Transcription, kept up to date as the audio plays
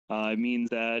It means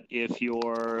that if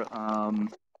you're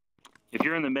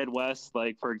in the Midwest,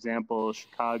 like for example,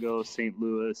 Chicago, St.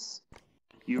 Louis,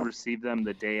 you receive them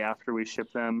the day after we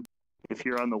ship them. If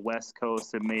you're on the West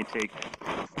Coast, it may take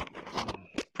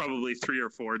probably 3 or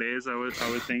 4 days, I would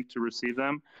think, to receive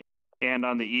them. And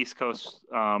on the East Coast,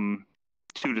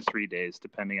 2 to 3 days,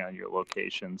 depending on your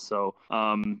location. So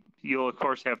you'll, of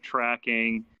course, have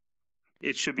tracking.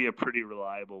 It should be a pretty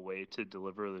reliable way to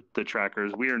deliver the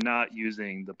trackers. We are not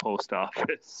using the post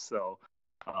office, so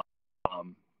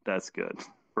that's good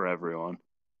for everyone.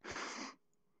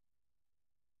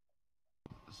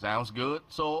 Sounds good.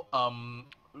 So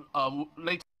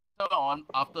later on,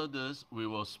 after this, we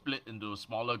will split into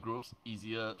smaller groups,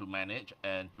 easier to manage,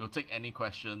 and we'll take any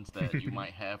questions that you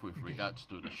might have with regards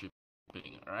to the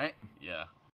shipping. All right? Yeah.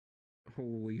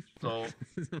 Holy So fuck,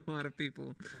 there's a lot of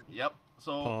people. Yep.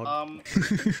 So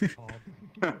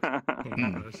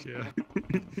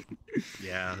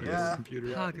yeah. Computer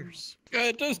Poggers.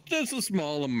 Just a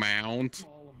small amount.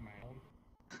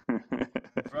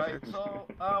 Right. So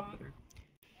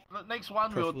the next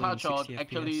one we'll touch on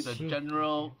actually the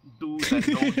general do's and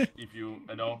don'ts if you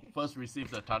first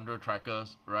receive the Tundra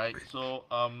trackers, right? So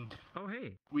oh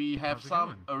hey, we have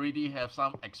already have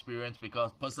some experience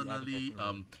because personally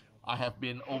I have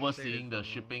been overseeing the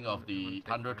shipping of the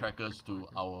Tundra trackers to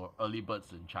our early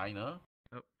birds in China,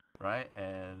 right?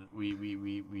 And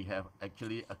we have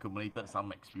actually accumulated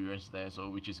some experience there, so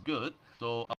which is good.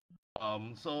 So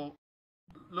so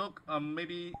look,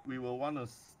 maybe we will want to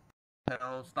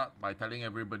start by telling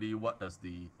everybody what does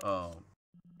the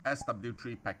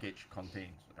SW3 package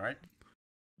contains, right?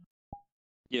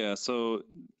 Yeah, so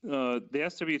the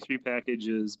SW3 package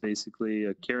is basically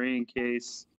a carrying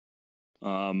case,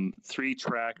 3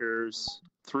 trackers,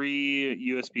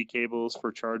 3 USB cables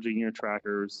for charging your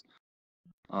trackers,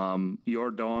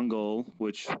 your dongle,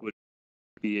 which would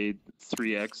be a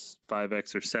 3X,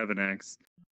 5X, or 7X,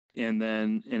 and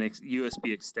then an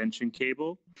USB extension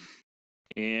cable.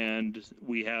 And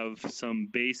we have some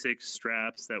basic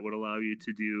straps that would allow you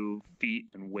to do feet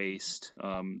and waist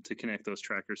to connect those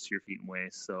trackers to your feet and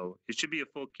waist. So it should be a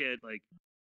full kit. Like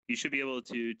you should be able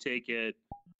to take it,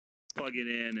 plug it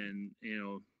in,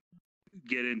 and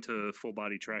get into full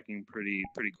body tracking pretty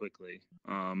quickly.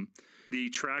 The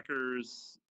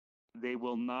trackers, they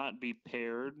will not be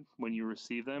paired when you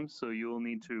receive them, so you will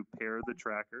need to pair the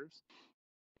trackers.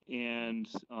 And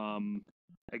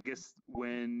I guess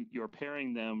when you're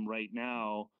pairing them right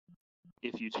now,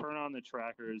 if you turn on the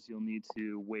trackers, you'll need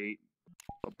to wait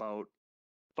about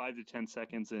 5 to 10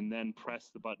 seconds and then press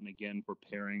the button again for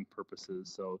pairing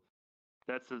purposes. So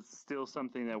that's still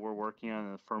something that we're working on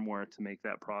in the firmware to make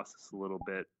that process a little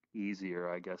bit easier,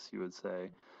 I guess you would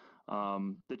say.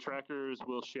 The trackers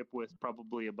will ship with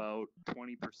probably about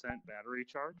 20% battery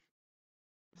charge.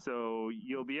 So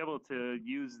you'll be able to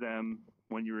use them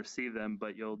when you receive them,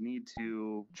 but you'll need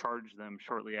to charge them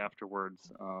shortly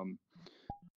afterwards.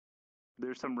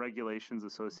 There's some regulations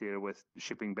associated with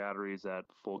shipping batteries at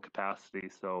full capacity,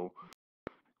 so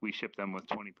we ship them with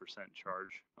 20%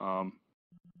 charge. I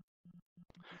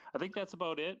think that's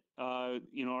about it.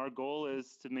 Our goal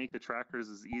is to make the trackers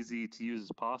as easy to use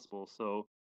as possible. So,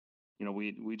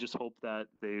 we just hope that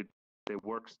they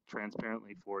work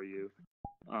transparently for you.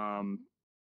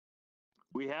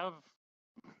 We have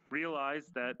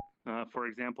realized that, for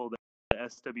example, the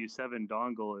SW7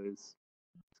 dongle is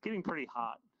getting pretty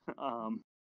hot.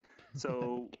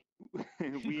 So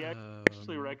we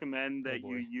actually recommend that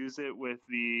you use it with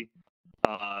the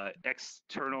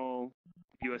external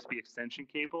USB extension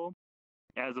cable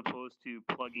as opposed to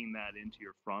plugging that into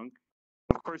your frunk.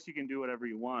 Of course, you can do whatever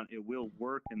you want. It will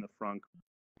work in the frunk,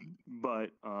 but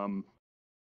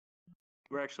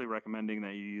we're actually recommending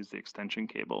that you use the extension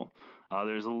cable.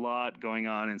 There's a lot going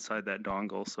on inside that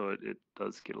dongle, so it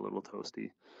does get a little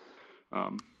toasty.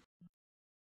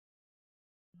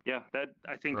 Yeah, that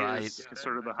I think is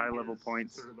sort of the high-level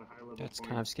points. That's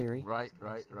kind of scary. Right.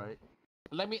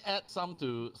 Let me add some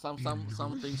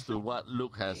things to what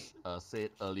Luke has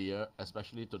said earlier,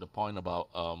 especially to the point about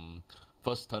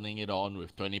first turning it on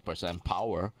with 20%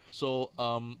 power. So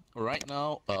right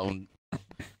now,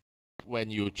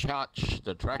 when you charge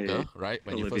the tracker, right?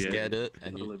 When you first get it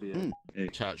and you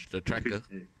charge the tracker.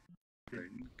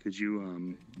 Could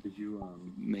you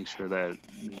make sure that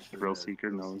Thrill Seeker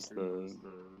knows the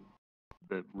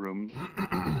room?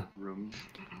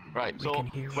 Right. So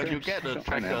when you get the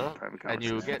tracker and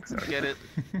you get it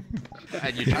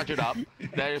and you charge it up,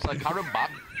 there is a current bug,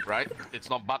 right? It's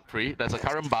not bug free. There's a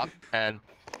current bug, and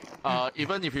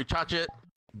even if you charge it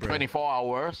 24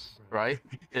 hours, right?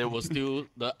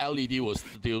 The LED will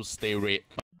still stay red.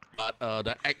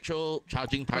 the actual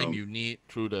charging time you need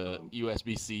through the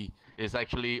USB-C is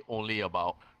actually only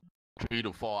about 3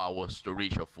 to 4 hours to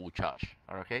reach a full charge.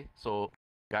 Okay, so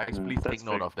guys, please take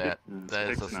note of that.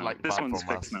 There's a slight part from us.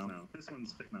 This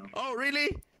one's fixed now. Oh, really?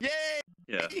 Yay!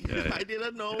 Yeah. I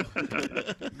didn't know.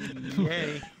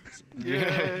 Yay.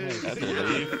 Yay!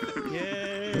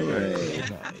 Yay.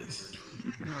 Nice.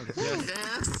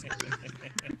 Yes.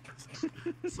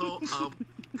 So,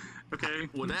 Okay.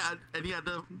 were there any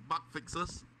other bug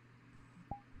fixes?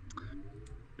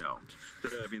 No.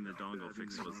 I mean, the dongle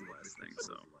fix was the last thing,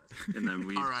 so. And then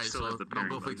we Alright, still so have the pairing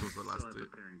dongle button. fix was the last Still have thing.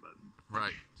 the pairing button.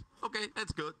 Right. Okay,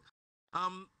 that's good.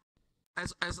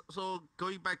 So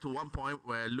going back to one point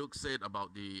where Luke said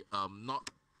about the not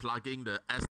plugging the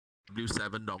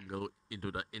SW7 dongle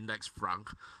into the index front.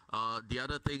 The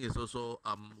other thing is also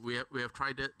we have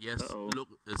tried it. Yes, Luke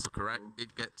is correct.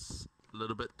 It gets a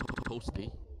little bit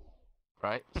toasty,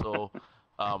 right? So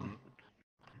I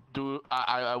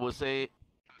would say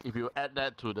if you add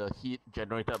that to the heat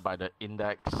generated by the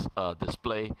index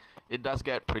display, it does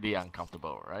get pretty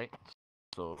uncomfortable, right?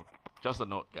 So just a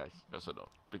note, guys. Just a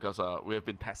note, because we have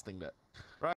been testing that.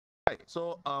 Right.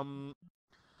 So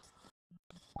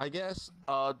I guess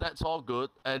that's all good.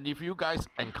 And if you guys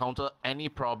encounter any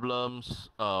problems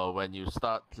when you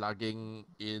start plugging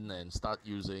in and start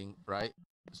using, right?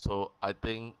 So I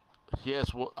think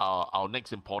here's what our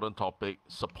next important topic: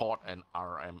 support and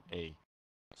RMA.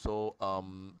 So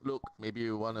look, maybe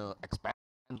you want to expand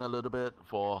a little bit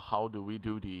for how do we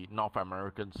do the North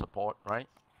American support, right?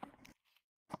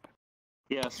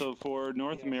 Yeah, so for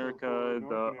North America,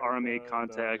 the RMA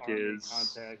contact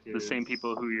is the same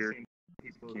people who you're.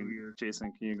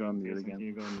 Jason, can you go on mute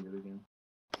again?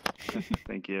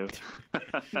 Thank you.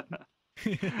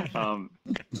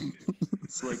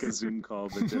 It's like a Zoom call,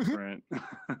 but different.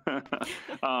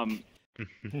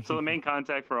 So the main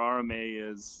contact for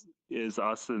RMA is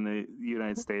us in the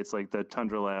United States, like the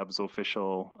Tundra Labs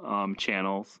official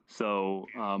channels. So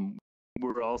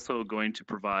we're also going to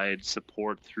provide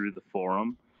support through the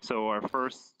forum. So our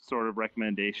first sort of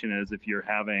recommendation is if you're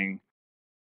having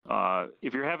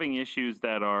issues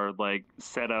that are like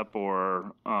set up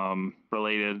or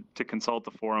related, to consult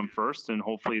the forum first, and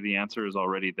hopefully the answer is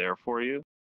already there for you.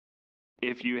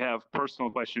 If you have personal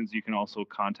questions, you can also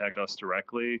contact us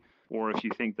directly, or if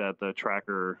you think that the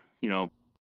tracker,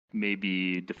 may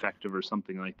be defective or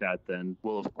something like that, then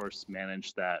we'll of course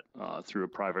manage that through a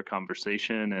private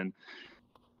conversation and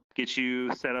get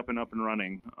you set up and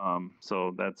running.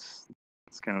 So that's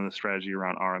kind of the strategy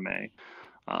around RMA.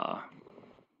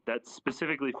 That's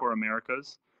specifically for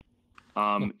Americas.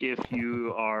 If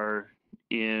you are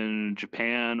in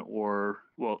Japan so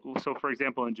for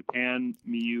example, in Japan,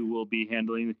 MIU will be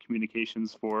handling the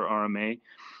communications for RMA,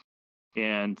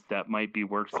 and that might be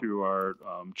worked through our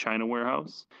China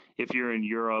warehouse. If you're in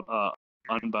Europe,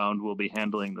 Unbound will be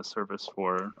handling the service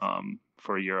for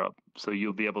Europe, so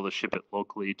you'll be able to ship it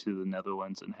locally to the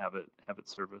Netherlands and have it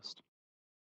serviced.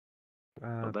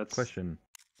 Question: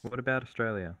 what about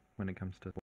Australia when it comes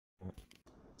to?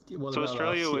 So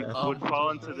Australia would fall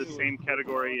into the same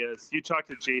category as you talked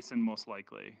to Jason, most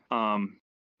likely.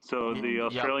 So the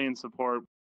Australian support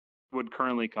would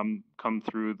currently come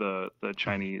through the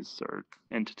Chinese or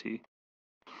entity.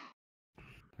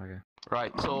 Okay.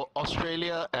 Right. So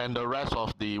Australia and the rest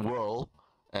of the world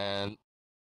and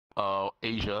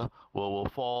Asia will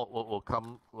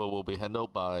be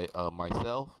handled by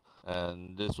myself,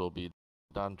 and this will be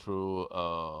done through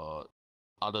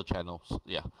other channels.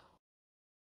 Yeah.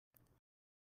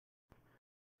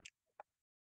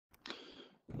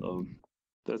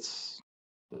 That's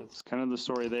kind of the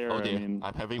story there. Oh dear, I mean,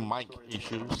 I'm having mic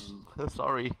issues.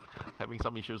 Sorry, having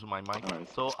some issues with my mic. All right.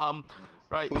 So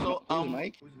right. So Who's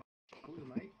Mike?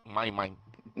 my mic.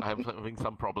 I'm having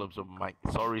some problems with mic.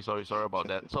 Sorry about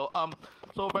that. So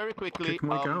so very quickly,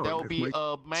 there will be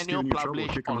a manual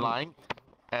published online,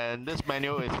 and this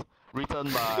manual is written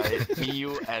by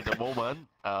Miyu at the moment.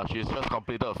 She's just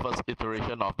completed the first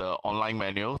iteration of the online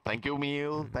manual. Thank you,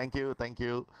 Miyu. Thank you.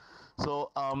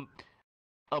 So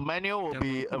a manual will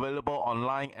be available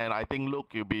online, and I think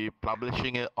Luke, you'll be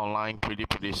publishing it online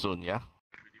pretty soon, yeah?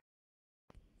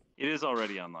 it is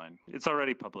already online. It's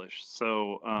already published.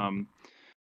 So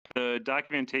the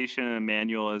documentation and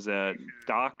manual is at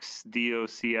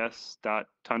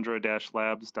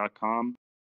docs.tundra-labs.com.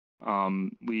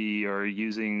 We are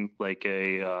using like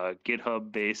a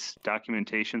GitHub-based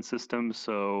documentation system,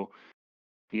 so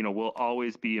we'll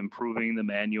always be improving the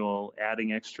manual,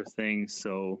 adding extra things.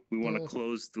 So we want to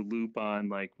close the loop on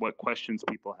like what questions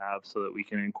people have, so that we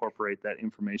can incorporate that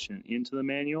information into the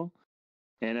manual.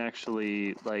 And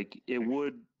actually, like, it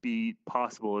would be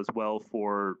possible as well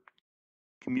for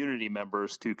community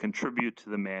members to contribute to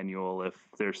the manual if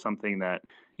there's something that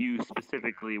you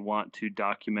specifically want to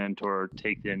document or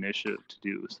take the initiative to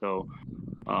do. So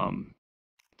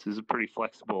this is a pretty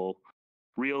flexible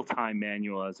real-time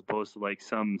manual as opposed to like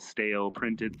some stale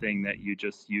printed thing that you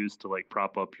just use to like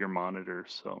prop up your monitor.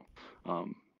 So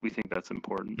we think that's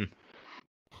important.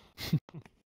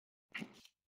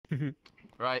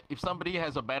 Right. If somebody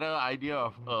has a better idea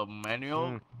of a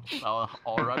manual, or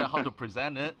rather how to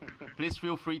present it, please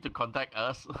feel free to contact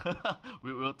us.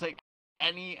 We will take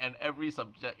any and every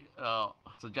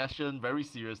suggestion very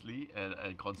seriously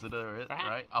and consider it.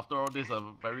 Right. After all, this is a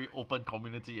very open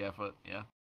community effort. Yeah.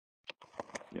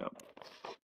 Yeah.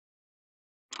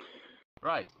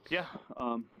 Right. Yeah.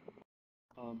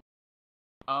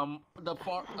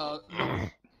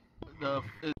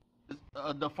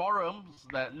 The forums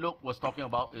that Luke was talking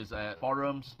about is at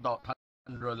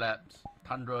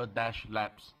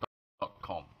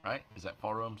forums.tundra-labs.com, right? Is that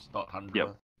forums.tundra?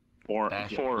 Yep.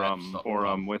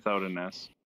 Forum without an S.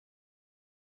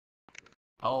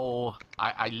 Oh,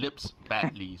 I lips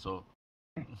badly, so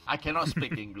I cannot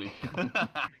speak English.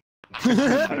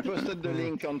 I posted the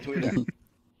link on Twitter.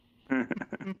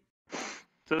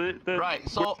 So right,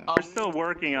 so we're still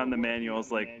working on the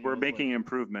manuals. Like, we're making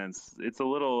improvements. It's a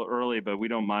little early, but we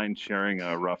don't mind sharing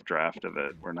a rough draft of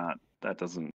it. That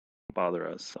doesn't bother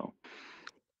us. So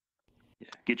yeah,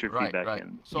 get your feedback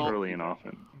in early and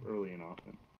often.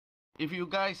 If you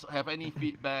guys have any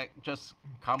feedback, just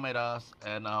come at us.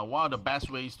 And one of the best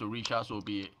ways to reach us will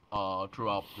be through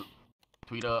our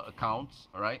Twitter accounts.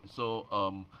 All right. So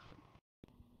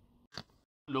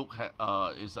Luke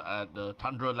is at the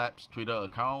Tundra Labs Twitter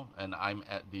account, and I'm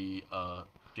at the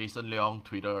Jason Leong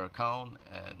Twitter account,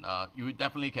 and you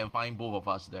definitely can find both of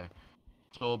us there.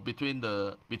 So between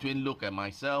Luke and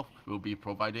myself, we'll be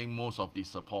providing most of the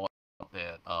support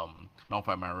that North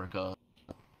America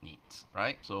needs,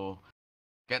 right? So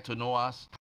get to know us.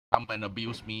 Come and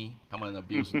abuse me. Come and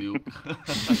abuse Luke.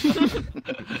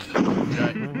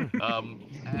 Right. Be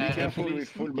careful with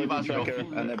full body tracker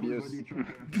and abuse.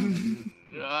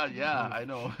 Yeah, I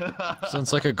know.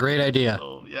 Sounds like a great idea.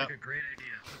 So, yeah.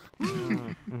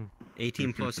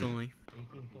 18 plus only.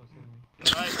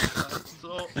 Right.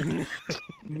 So no,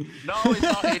 it's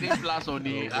not 18 plus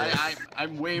only.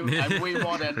 I'm way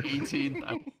more than 18.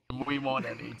 I'm way more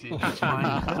than 18. That's fine.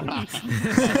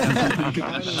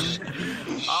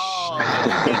 Oh,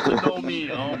 get to know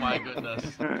me. Oh my goodness.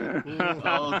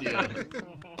 Oh dear.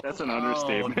 That's an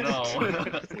understatement. Oh no.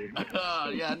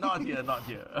 Yeah, not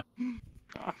here.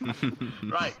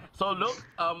 Right. So look,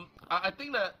 I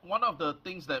think that one of the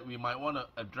things that we might want to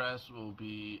address will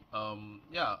be, on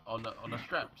the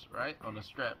straps, right? On the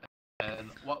strap, and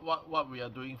what we are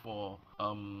doing for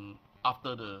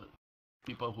after the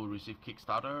people who receive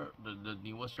Kickstarter, the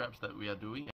newer straps that we are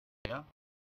doing. Yeah.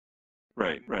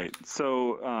 Right.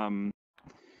 So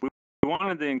we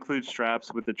wanted to include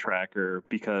straps with the tracker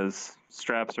because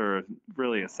straps are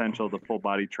really essential to full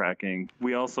body tracking.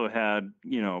 We also had,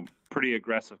 pretty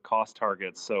aggressive cost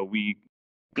targets, so we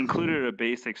included a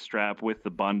basic strap with the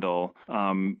bundle.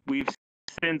 We've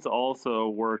since also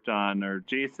worked on, or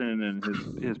Jason and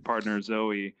his partner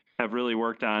Zoe have really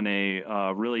worked on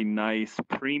a really nice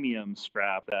premium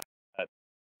strap that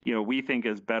we think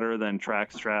is better than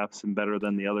track straps and better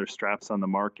than the other straps on the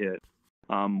market.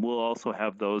 We'll also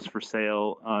have those for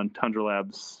sale on Tundra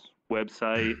Labs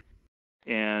website,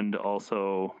 and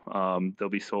also they'll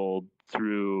be sold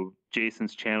through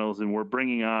Jason's channels, and we're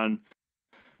bringing on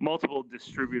multiple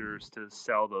distributors to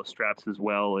sell those straps as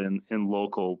well in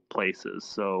local places.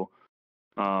 So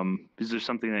is there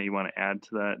something that you want to add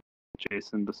to that,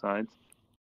 Jason, besides?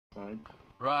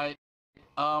 Right.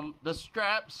 The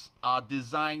straps are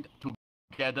designed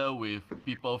together with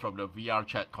people from the VR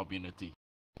chat community,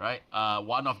 right?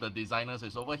 One of the designers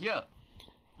is over here.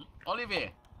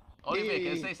 Olivier, can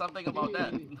you say something about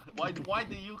that? Why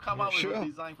did you come up with a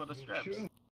design for the straps? Sure.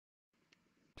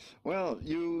 Well,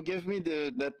 you gave me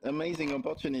that amazing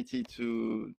opportunity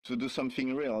to do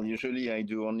something real. Usually I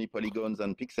do only polygons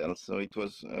and pixels, so it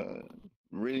was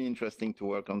really interesting to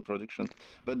work on production.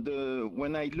 But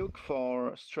when I look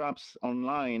for straps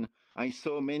online, I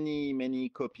saw many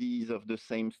copies of the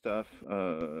same stuff,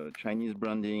 Chinese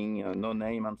branding, no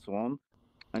name, and so on.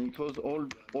 And it was all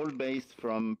based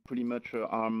from pretty much a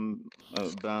arm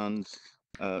band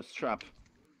strap.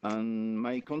 And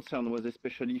my concern was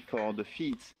especially for the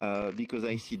feet, because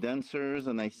I see dancers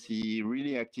and I see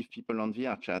really active people on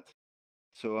VR chat.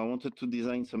 So I wanted to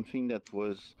design something that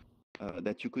was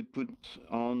that you could put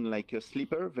on like a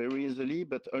slipper very easily,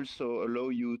 but also allow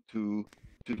you to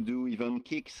to do even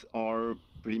kicks or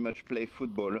pretty much play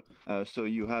football. So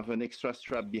you have an extra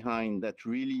strap behind that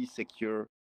really secure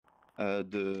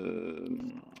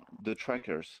the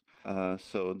trackers.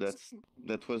 So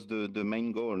that was the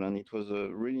main goal, and it was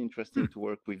really interesting to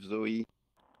work with Zoe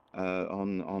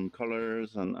on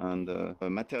colors and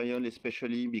material,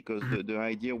 especially because the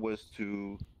idea was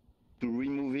to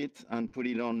remove it and put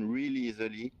it on really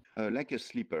easily, like a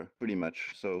slipper, pretty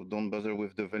much. So don't bother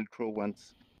with the Velcro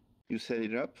once you set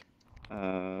it up.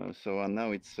 And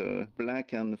now it's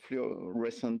black and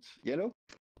fluorescent yellow.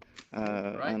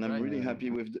 And I'm really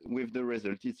happy with the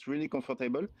result. It's really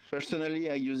comfortable. Personally,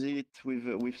 I use it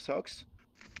with socks,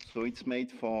 so it's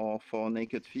made for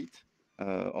naked feet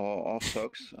or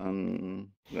socks, and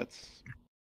that's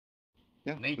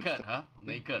Naked, huh?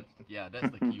 Naked. Yeah, that's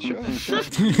the key Sure. word.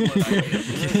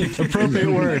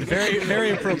 Appropriate word. Very, very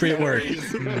appropriate word.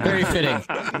 Very fitting.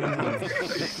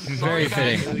 Very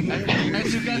fitting.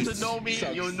 As you get to know me,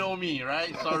 you'll know me,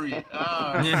 right? Sorry.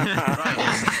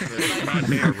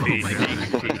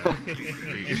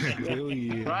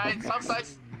 Right.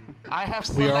 Sometimes I have.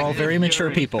 We are all very mature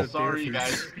hearing. people. Sorry,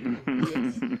 guys.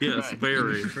 Yes,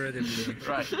 very.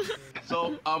 Right.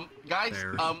 So, guys,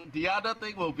 the other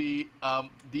thing will be,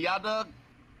 the other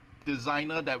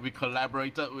designer that we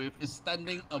collaborated with is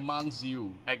standing amongst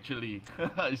you. Actually,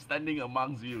 is standing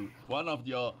amongst you. One of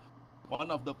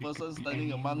the persons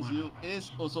standing amongst you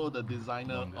is also the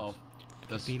designer of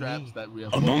the straps that we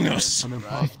have. Among Us. An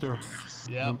imposter.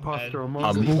 Yeah. Imposter And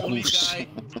among he's us. the only guy.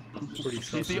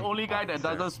 He's the only guy that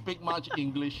doesn't speak much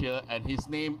English here, and his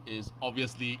name is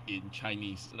obviously in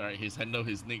Chinese. Right? His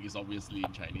nick is obviously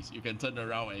in Chinese. You can turn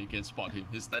around and you can spot him.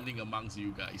 He's standing amongst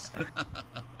you guys.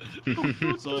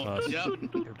 So yeah.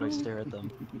 Everybody stare at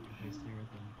them.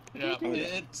 Yeah,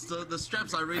 so the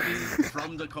straps are really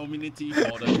from the community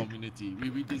for the community.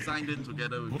 We designed it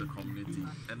together with the community,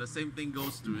 and the same thing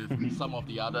goes to with some of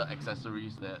the other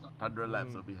accessories that Thundra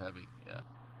Labs will be having. Yeah.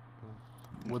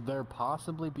 Would there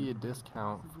possibly be a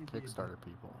discount for Kickstarter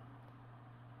people?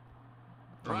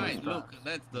 Right. Look,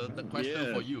 that's the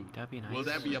question for you. That'd be nice. Will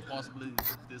there be a possible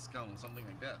discount or something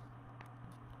like that?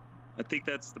 I think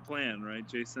that's the plan, right,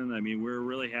 Jason? I mean, we're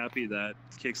really happy that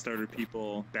Kickstarter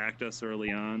people backed us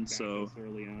early on.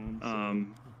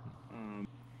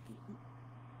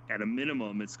 At a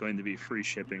minimum, it's going to be free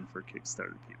shipping for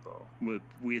Kickstarter people.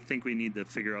 We think we need to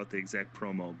figure out the exact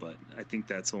promo, but I think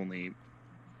that's only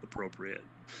appropriate.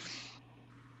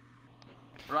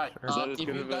 Right. Is that as if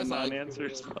good you of a guys are non-answer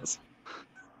as possible?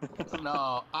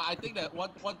 No, I think that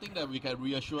one thing that we can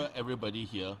reassure everybody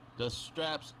here, the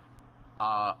straps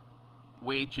are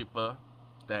way cheaper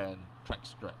than track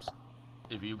straps.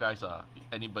 If you guys are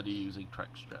anybody using track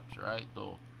straps, right?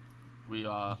 So we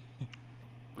are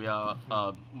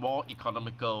more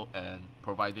economical and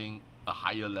providing a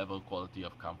higher level quality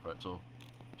of comfort. So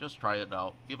just try it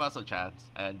out. Give us a chance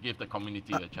and give the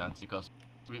community a chance, because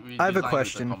we I have a designed with the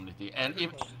question. community. And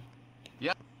if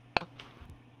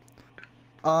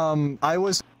I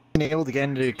was able to get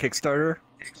into Kickstarter.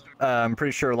 I'm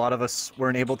pretty sure a lot of us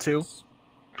weren't able to.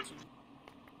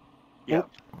 Yeah.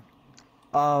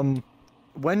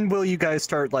 When will you guys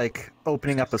start, like,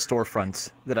 opening up a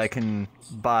storefront that I can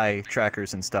buy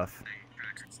trackers and stuff?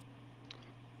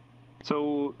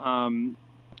 So,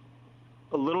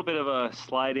 a little bit of a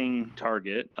sliding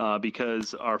target,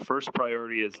 because our first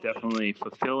priority is definitely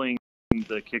fulfilling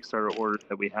the Kickstarter orders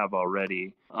that we have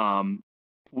already.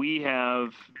 We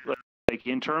have, like,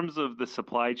 in terms of the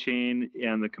supply chain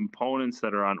and the components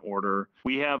that are on order,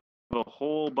 we have a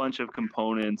whole bunch of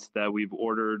components that we've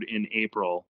ordered in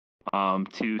April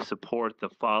to support the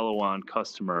follow-on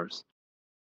customers.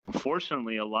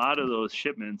 Unfortunately, a lot of those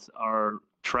shipments are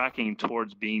tracking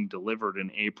towards being delivered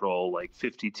in April, like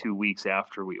 52 weeks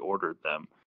after we ordered them.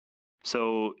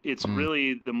 So it's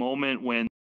really the moment when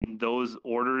those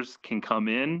orders can come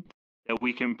in that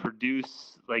we can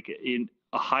produce, like, in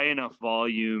a high enough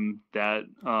volume that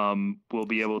we'll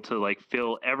be able to, like,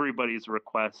 fill everybody's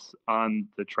requests on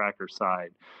the tracker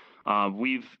side.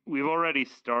 We've already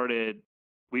started.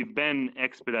 We've been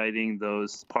expediting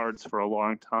those parts for a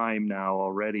long time now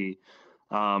already.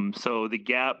 So the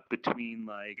gap between,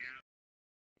 like,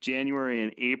 January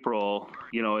and April,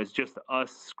 is just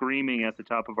us screaming at the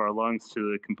top of our lungs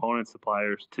to the component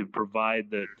suppliers to provide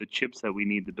the chips that we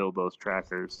need to build those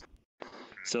trackers.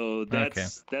 So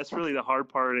that's really the hard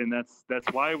part, and that's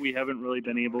why we haven't really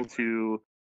been able to,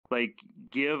 like,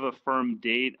 give a firm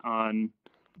date on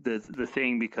the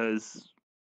thing, because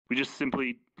we just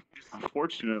simply,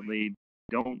 unfortunately,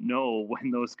 don't know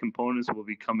when those components will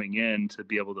be coming in to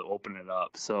be able to open it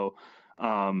up. So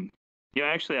Yeah,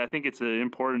 actually, I think it's an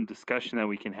important discussion that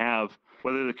we can have,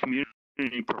 whether the community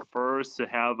prefers to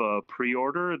have a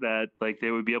pre-order that like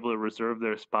they would be able to reserve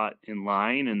their spot in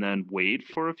line and then wait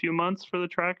for a few months for the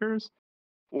trackers,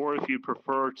 or if you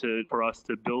prefer for us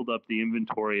to build up the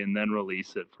inventory and then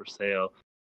release it for sale.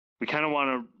 We kind of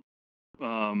want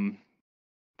to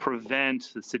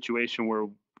prevent the situation where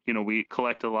we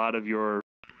collect a lot of your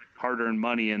hard-earned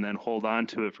money and then hold on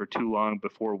to it for too long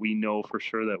before we know for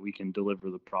sure that we can deliver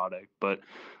the product. But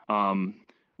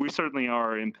we certainly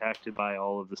are impacted by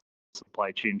all of the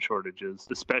supply chain shortages,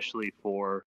 especially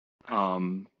for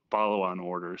follow-on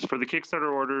orders. For the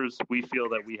Kickstarter orders, we feel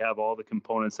that we have all the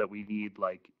components that we need,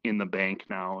 like in the bank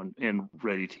now and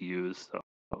ready to use. So,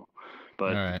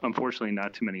 but All right. unfortunately,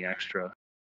 not too many extra.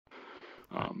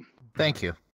 Thank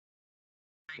you.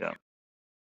 Yeah.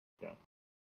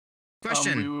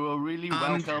 Question. We will really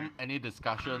welcome any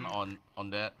discussion on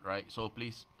that, right? So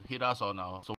please hit us on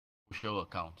our social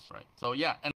accounts, right? So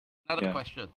yeah, and another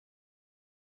question.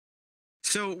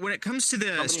 So when it comes to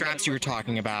the straps you were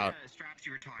talking about,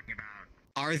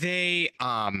 are they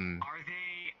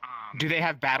do they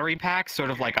have battery packs,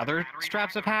 sort of like other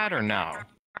straps have had, or no?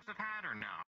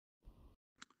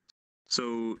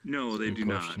 So no, they do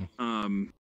not.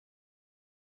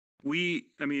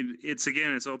 I mean,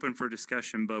 it's open for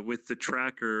discussion, but with the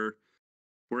tracker,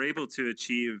 we're able to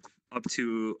achieve up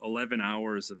to 11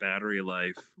 hours of battery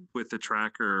life with the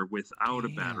tracker without a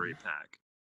battery pack.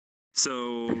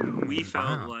 So we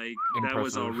felt like that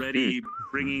was already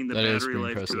bringing the battery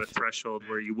life to a threshold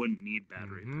where you wouldn't need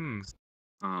battery packs.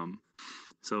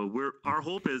 So our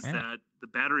hope is that the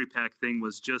battery pack thing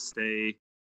was just a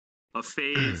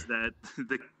phase that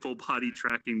the full body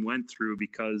tracking went through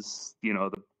because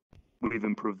we've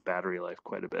improved battery life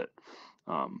quite a bit.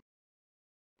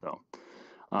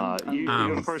 You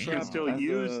of course can still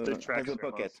use the tracker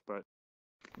pocket, but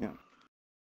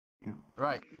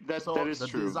right. That is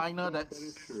true. Designer that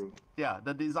is true. Yeah,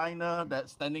 the designer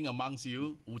that's standing amongst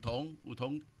you,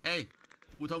 Wutong. Hey,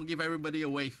 Wutong, give everybody a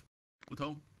wave.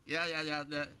 Wutong. Yeah.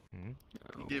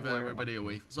 Give everybody a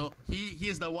wave. So he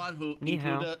is the one who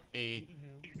included a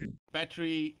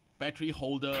battery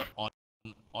holder on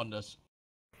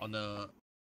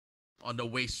the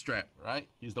waist strap, right?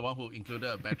 He's the one who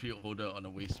included a battery holder on the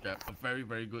waist strap. A very,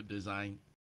 very good design,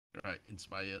 right?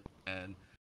 Inspired. And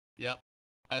yep,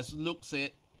 as Luke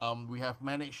said, we have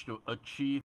managed to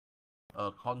achieve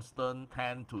a constant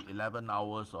 10 to 11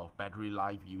 hours of battery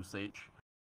life usage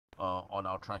on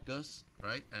our trackers,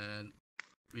 right? And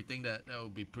we think that will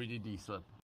be pretty decent.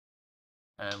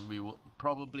 And we will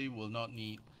probably not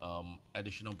need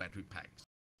additional battery packs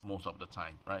most of the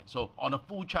time, right? So on a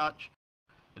full charge,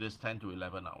 it is 10 to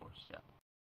 11 hours.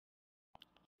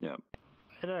 Yeah. I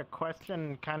had a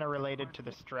question kind of related to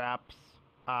the straps.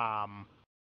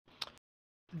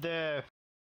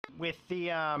 With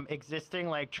the existing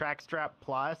like Track Strap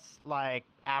Plus, like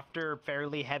after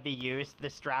fairly heavy use, the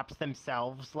straps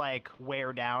themselves like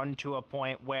wear down to a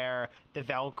point where the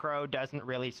Velcro doesn't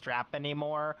really strap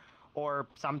anymore, or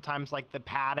sometimes like the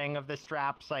padding of the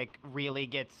straps like really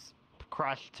gets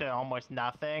crushed to almost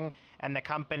nothing, and the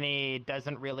company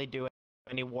doesn't really do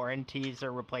any warranties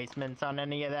or replacements on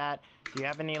any of that. Do you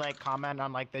have any like comment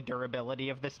on like the durability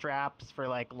of the straps for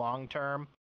like long term?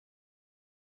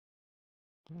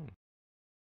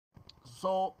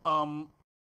 So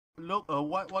look,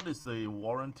 what is the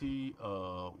warranty?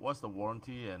 What's the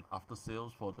warranty and after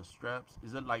sales for the straps?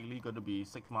 Is it likely going to be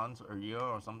 6 months, a year,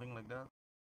 or something like that?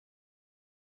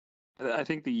 I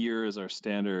think the year is our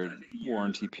standard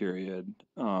warranty period.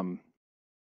 So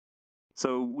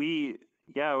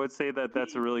I would say that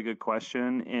that's a really good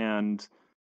question. And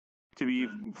to be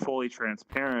fully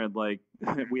transparent, like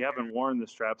we haven't worn the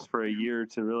straps for a year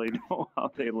to really know how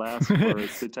they last for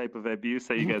the type of abuse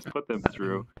that you guys put them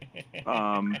through.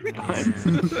 I mean,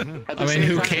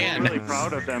 who can? I'm really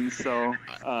proud of them. So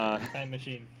time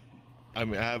machine. I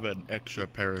mean, I have an extra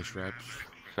pair of straps.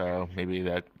 So maybe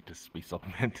that just be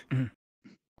supplement.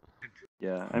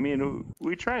 Yeah, I mean,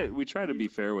 we try to be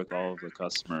fair with all of the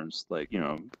customers. Like,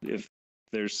 if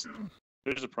there's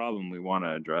a problem, we want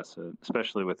to address it,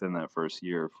 especially within that first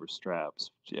year for straps.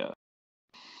 Yeah.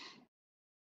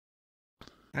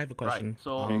 I have a question. Right.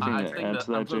 So I think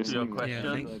the answer to your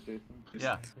question.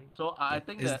 Yeah. So I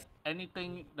think that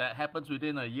anything that happens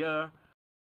within a year,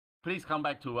 please come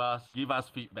back to us, give us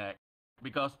feedback,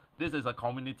 because this is a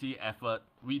community effort.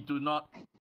 We do not.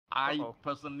 I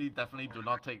personally definitely do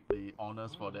not take the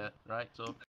honors for that, right?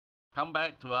 So come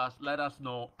back to us, let us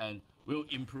know, and we'll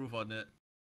improve on it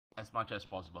as much as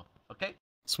possible. Okay?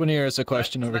 Swinier has a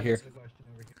question over here.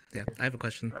 Yeah, I have a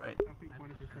question. Right.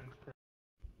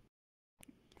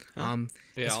 Yeah,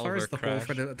 as far as the hole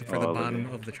for the bottom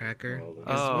of the tracker,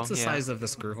 what's the size of the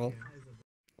screw hole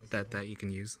that you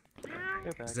can use?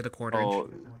 Is it a quarter inch?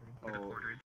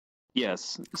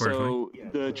 Yes. Quarter So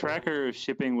the tracker is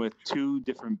shipping with 2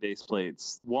 different base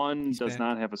plates. One does bad.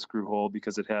 not have a screw hole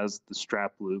because it has the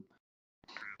strap loop.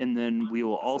 And then we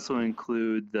will also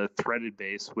include the threaded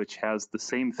base, which has the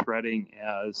same threading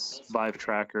as Vive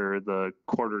Tracker, the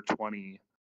quarter 20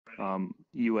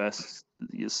 US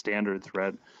standard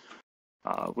thread,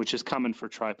 which is common for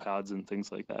tripods and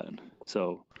things like that.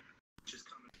 So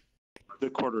the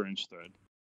quarter-inch thread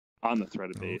on the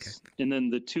threaded base. And then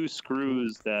the 2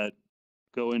 screws that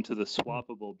go into the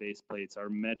swappable base plates are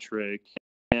metric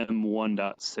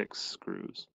M1.6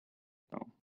 screws. So.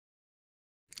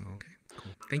 Okay,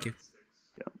 cool. Thank you.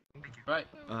 Yeah. Right.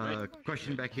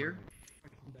 Question back here.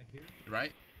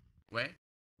 Right. Where?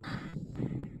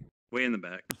 Way in the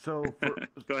back. So for,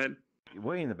 go ahead.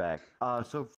 Way in the back.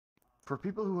 So for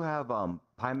people who have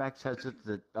Pimax headsets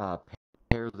that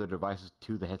pair the devices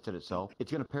to the headset itself, it's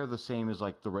going to pair the same as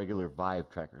like the regular Vive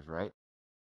trackers, right?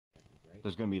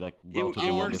 There's going to be like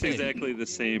it works exactly the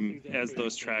same as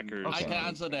those trackers. I can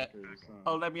answer that.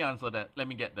 Oh, let me answer that. Let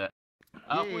me get that.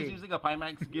 Who's using a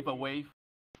Pimax? Give a wave.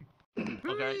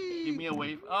 Okay, give me a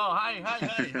wave. Oh, hi,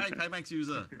 Pimax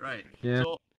user. Right. Yeah,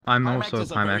 So, I'm Pimax also a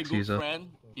is a very Pimax good user. friend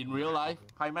in real life.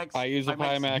 Pimax. I use a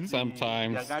Pimax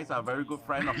sometimes. Yeah, guys are a very good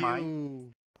friend of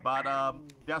mine. But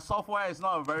their software is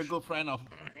not a very good friend of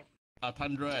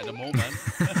Tundra at the moment.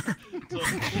 So,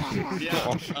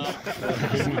 yeah.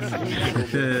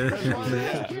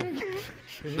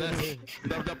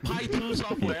 The Pi 2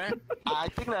 software, I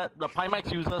think that the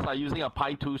Pimax users are using a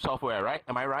Pi 2 software, right?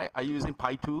 Am I right? Are you using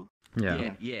Pi 2?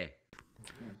 Yeah.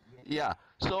 Yeah.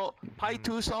 So Pi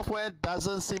 2 software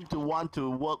doesn't seem to want to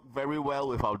work very well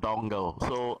with our dongle.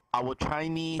 So our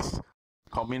Chinese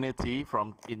community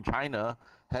in China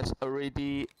has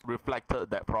already reflected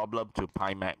that problem to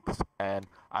Pimax, and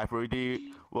I've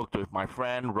already worked with my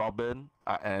friend Robin.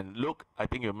 And look, I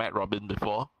think you met Robin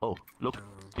before. Oh, look,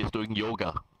 he's doing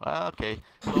yoga. Okay.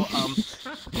 So right.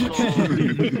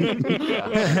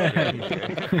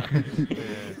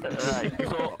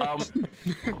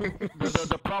 So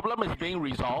the problem is being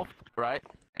resolved, right?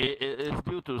 It is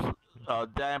due to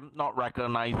them not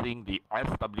recognizing the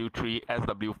SW3,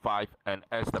 SW5, and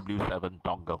SW7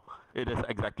 dongle. It is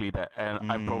exactly that, and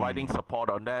I'm providing support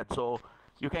on that. So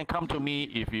you can come to me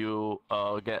if you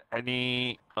get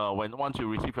any once you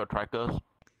receive your trackers,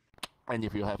 and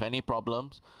if you have any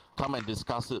problems, come and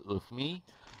discuss it with me,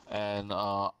 and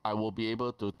I will be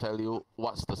able to tell you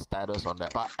what's the status on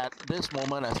that. But at this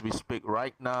moment, as we speak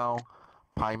right now,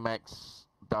 Pimax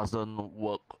doesn't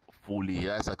work fully.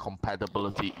 There's a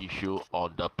compatibility issue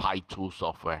on the Pi 2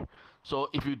 software. So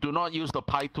if you do not use the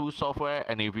Pi 2 software,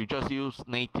 and if you just use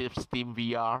native Steam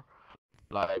VR,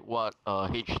 like what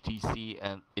HTC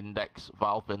and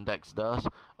Valve Index does,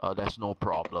 there's no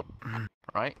problem,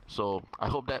 right? So I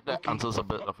hope that answers a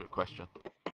bit of your question.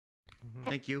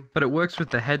 Thank you. But it works with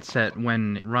the headset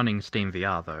when running Steam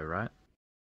VR, though, right?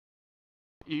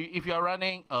 If you're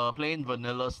running plain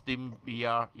vanilla Steam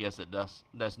VR, yes, it does.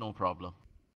 There's no problem.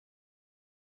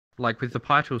 Like with the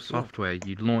Pi Tool software,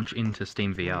 you launch into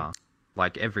Steam VR,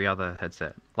 like every other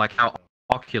headset. Like how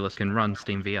Oculus can run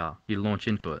Steam VR, you launch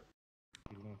into it.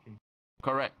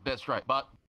 Correct, that's right. But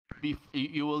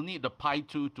you will need the Pi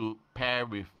 2 to pair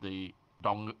with the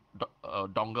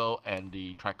dongle and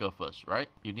the tracker first, right?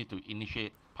 You need to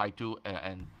initiate Pi 2,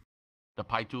 and the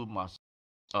Pi 2 must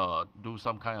do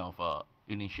some kind of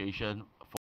initiation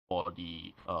for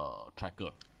the tracker.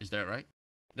 Is that right?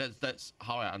 That's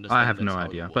how I understand. I have no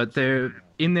idea, but they're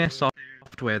in their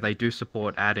software. They do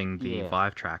support adding the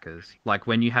Vive trackers. Like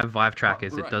when you have Vive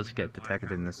trackers, it does get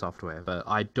detected in the software. But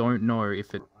I don't know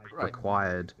if it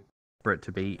required for it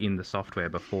to be in the software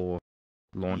before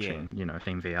launching. You know,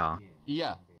 Steam VR.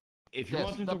 Yeah. If you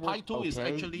want the Pi 2 is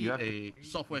actually a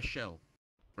software shell,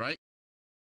 right?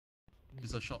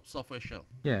 It's a software shell.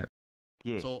 Yeah.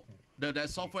 So that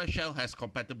software shell has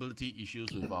compatibility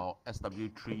issues with our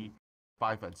SW3,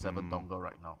 5, and 7 dongle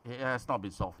right now. It has not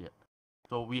been solved yet.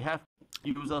 So we have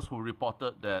users who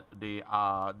reported that they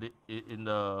are in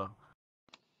the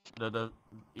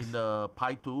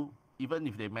Pi 2, even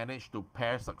if they manage to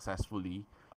pair successfully,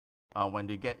 when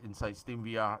they get inside Steam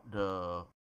VR, the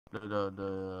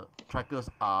trackers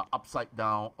are upside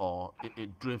down, or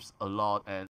it drifts a lot,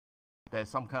 and there's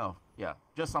some kind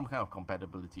of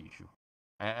compatibility issue.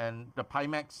 And the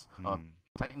Pimax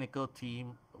technical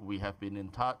team, we have been in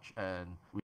touch, and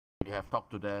we have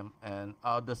talked to them, and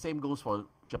the same goes for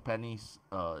Japanese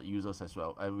users as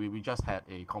well. And we just had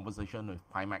a conversation with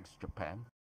Pimax Japan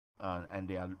and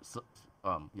they are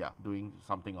doing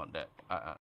something on that.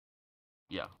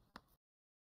 Yeah.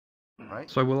 Right.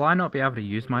 So will I not be able to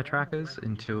use my trackers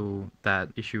until that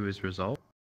issue is resolved?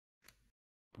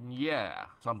 Yeah,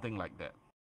 something like that.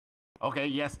 Okay,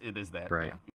 yes, it is that. Right.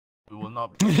 Yeah. You will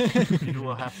not. You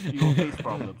will face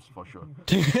problems for sure.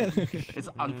 It's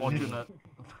unfortunate.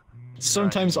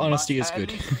 Sometimes right? honesty But is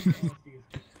good.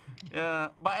 Yeah,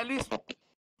 but at least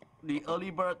the early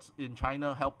birds in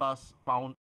China help us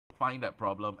find that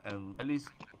problem, and at least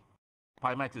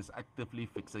Pimax is actively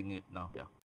fixing it now. Yeah.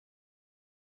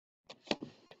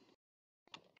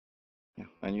 Yeah,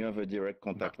 and you have a direct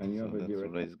contact, so that's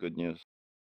always good news.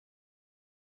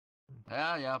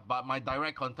 Yeah, but my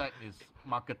direct contact is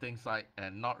marketing side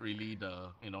and not really the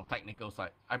technical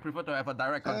side. I prefer to have a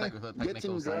direct contact with the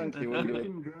technical side. He will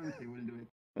do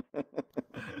it.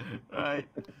 Right.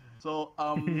 So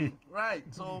right.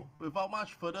 So without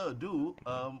much further ado,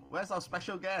 where's our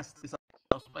special guest? Is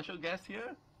our special guest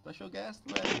here? Special guest?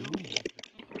 Where are you?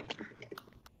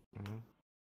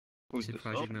 Who's Is it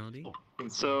Project Melody?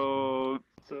 So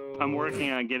I'm working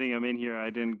on getting him in here. I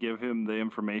didn't give him the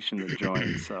information to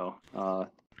join, so I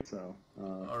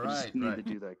just need to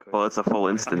do that quick. Well, it's a full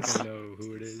instance. I know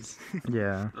who it is.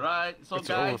 Yeah. Right. So It's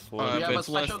guys, overfull. we If have a it's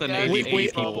less special than guest 80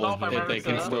 from people, North they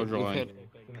can America. still join.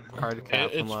 Hard cap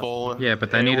It's full. Yeah, but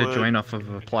they need to join off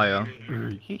of a player.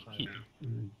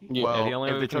 Yeah, Well, the only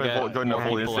if way they we can get join the more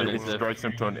full people in instance, is it if strikes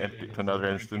them to another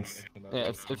instance.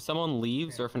 Yeah, if someone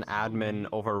leaves or if an admin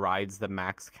overrides the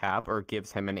max cap or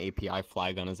gives him an API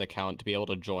flag on his account to be able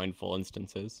to join full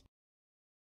instances.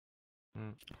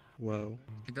 Whoa.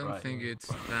 I don't think it's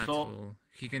that So, full.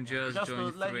 He can just to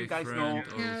join let through you a guys friend know,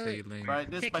 or say link. right?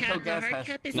 This special guest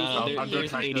has No,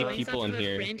 there's thundratracker. 80 people in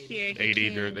here. 80,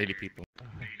 there's 80 people.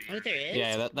 Oh, there is?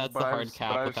 Yeah, that's the hard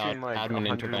cap without admin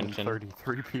intervention.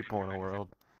 33 people in the world.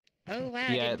 Oh, wow.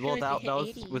 I Yeah, didn't well, realize that we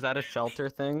hit 80. was that a shelter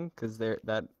thing? Because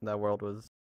that world was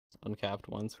uncapped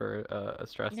once for a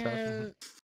stress test. No.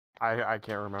 I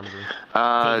can't remember.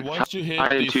 Once you hit I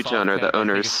the and soft Two-Tone are cap, the I think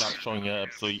it owners. stops showing up.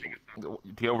 So To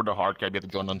get over the hard cap, you have to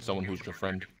join on someone who's your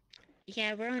friend.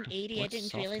 Yeah, we're on 80. I What's didn't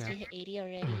soft realize cap? we hit 80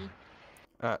 already.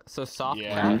 So soft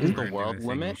Yeah. cap is Mhm. the I world think we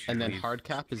limit, should and then leave. hard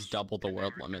cap is double the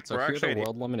world limit. So We're here actually the at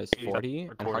world limit is 40, and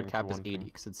hard according cap to is one 80 thing.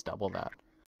 because it's double that.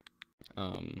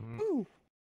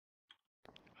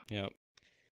 Yep.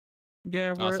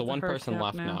 Yeah, we're So one person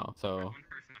left now, so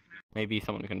maybe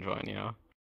someone can join.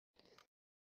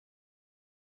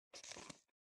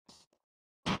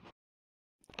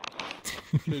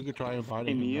 you could try inviting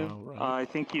Hey, him Mew, now, right? I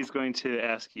think he's going to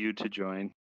ask you to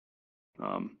join.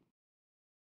 So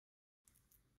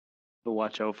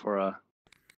watch out for a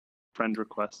friend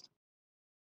request.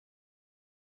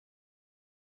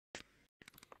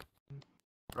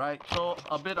 Right, so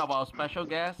a bit of our special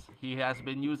guest. He has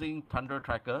been using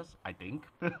thundratrackers, I think.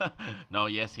 No,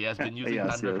 yes, he has been using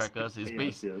Yes, yes. thundratrackers. He's Yes,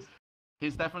 based. yes.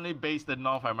 He's definitely based in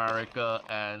North America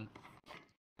and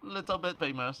a little bit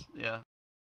famous. Yeah.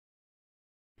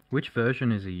 Which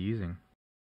version is he using?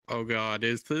 Oh god,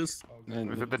 is this?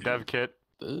 Is it the dev kit?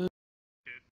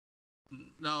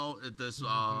 No, it is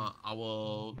our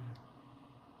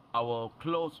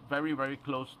close, very very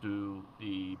close to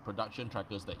the production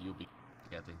trackers that you'll be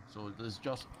getting. So there's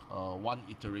just one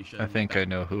iteration. I think I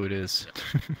know who it is.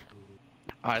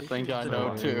 I think I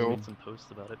know too. Some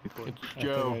posts about it before. It's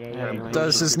Joe.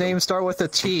 Does his name start with a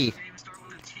T?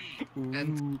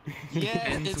 And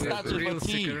Yeah, it with starts with real a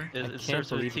T. sticker. It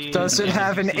starts with a T. Does it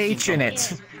have an H in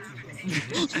it?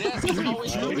 Yes, he's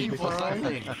always looking for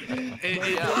something. I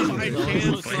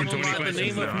can't summon by the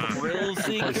name of Thrill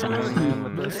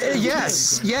Seeker.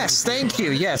 Yes, thank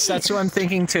you. Yes, that's who I'm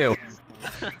thinking too.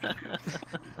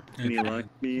 Any luck,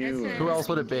 Mew? That's Who else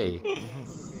would it be?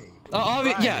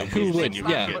 Yeah, who would? His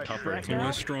Yeah. name's not So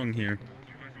we're strong here.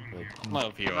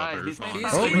 Love you, Right, others. his name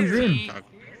Oh, is he's in. T.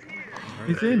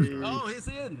 He's in. Oh, he's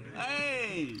in.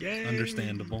 Hey. Yay.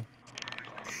 Understandable.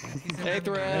 Hey,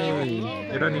 Thrill.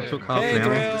 It only took half Hey, an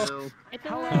hour. Thrill.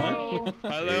 Hello.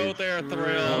 Hello there,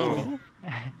 Thrill.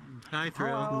 Hi,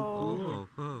 Thrill.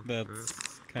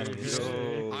 That's kind of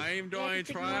So, I'm going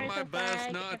to try my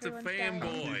best not to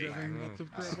fanboy. Lots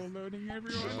of trouble loading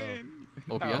everyone in.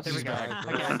 OBS. There we go.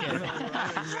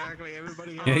 Exactly.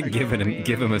 Everybody.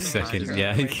 give him a second.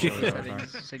 Yeah.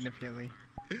 Significantly.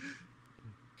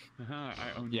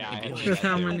 Yeah.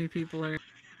 How many people are?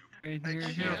 He'll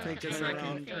take a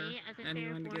second for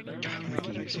anyone to get their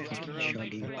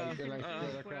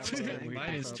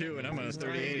Mine is 2 and I'm on a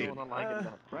 3080.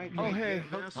 Oh, hey.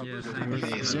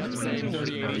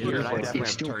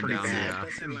 It's still pretty bad.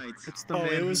 Oh,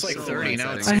 it was like 30,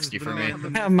 now it's 60 for me. I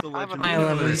have my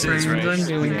 11 frames, I'm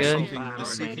doing good.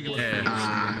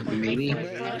 Maybe.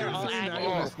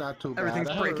 It's not too bad.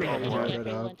 Everything's breaking.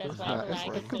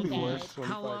 It could be worse.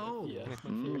 Hello.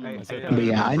 But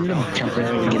yeah, I ended up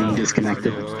temporarily getting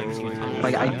disconnected.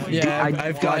 Like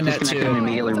I've gotten that too. And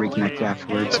immediately reconnected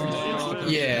afterwards.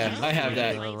 Yeah, I have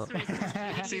that.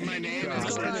 See, my name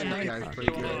is I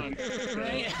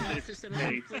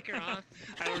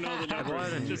don't know the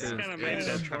numbers. It just kind of makes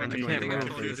sense for me.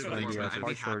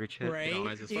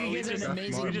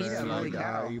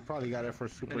 You probably got it for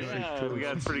Super 6 Yeah, too. we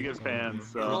got pretty good fans,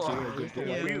 so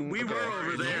we were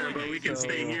over there, but we can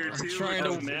stay here too. It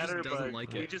doesn't matter, but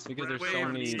we just because there's so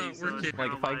many.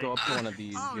 Like if I go up to one of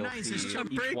these, you'll see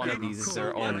each one of these is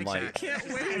their own light.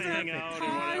 hang out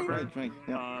or whatever.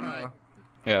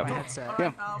 Yeah.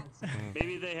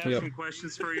 Maybe they have some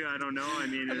questions for you. I don't know. I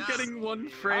mean, I'm getting one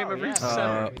frame every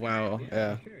second. Wow,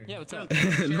 yeah. Yeah, what's up?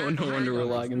 no wonder we're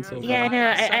lagging so far. Yeah,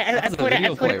 no, I put a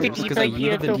debug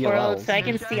view of the world so I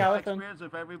can see all of them.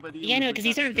 Yeah, no, because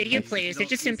these aren't video players. They're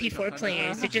just MP4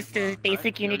 players. They're just a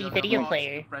basic Unity video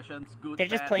player. They're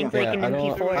just playing like an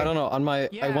MP4. I don't know. On my,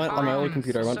 I went on my early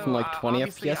computer. I went from like 20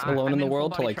 FPS alone in the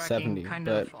world to like 70.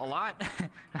 But a lot.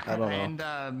 I don't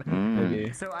know. And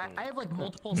Maybe. so I have like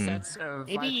multiple sets of.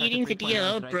 Maybe eating the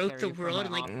DLL broke the world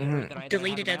and like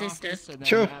deleted other stuff.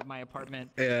 Sure. At my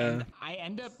apartment. Yeah. And I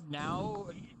end up now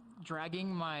dragging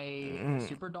my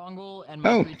super dongle and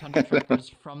my 3 Tundra trackers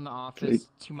from the office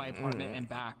to my apartment and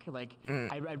back. Like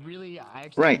I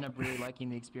actually end up really liking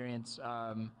the experience.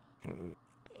 I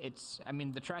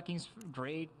mean, the tracking's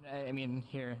great. I mean,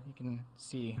 here you can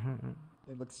see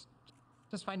it looks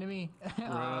just fine to me.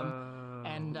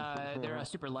 And they're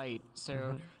super light.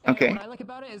 So what I like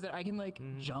about it is that I can like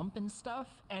jump and stuff,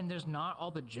 and there's not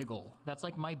all the jiggle. That's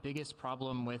like my biggest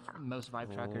problem with most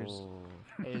Vive trackers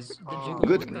is the jiggle.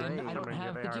 Good. And I don't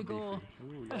have the jiggle.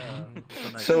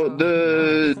 So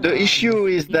the issue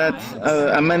is that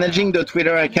I'm managing the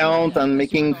Twitter account and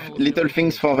making little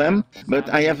things for them, but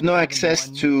I have no access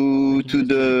to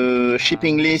the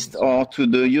shipping list or to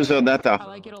the user data.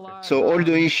 So all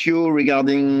the issue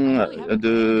regarding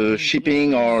the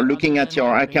shipping or looking at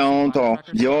your account or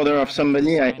the order of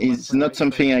somebody is not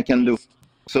something I can do.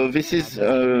 So this is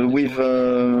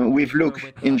with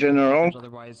Luke in general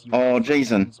or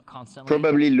Jason.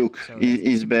 Probably Luke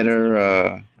is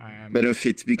better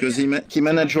fit because he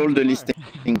manages all the listing.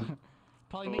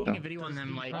 Probably making a video on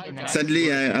them like in the next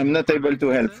Sadly, I'm not able to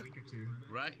help.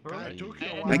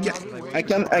 I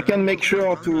can make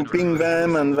sure to ping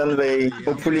them and then they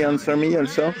hopefully answer me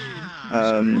also.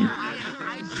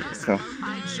 So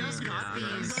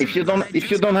if you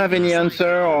don't have any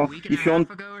answer or if you want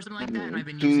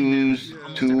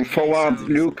to forward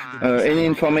Luke any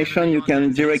information, you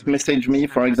can direct message me,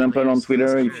 for example, on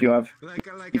Twitter if you have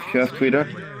Twitter.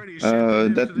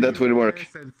 That will work.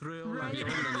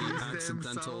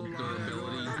 Accidental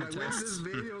durability tests.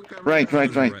 Right.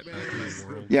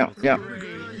 Yeah.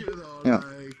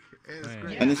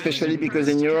 And especially because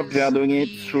in Europe they are doing it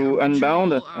through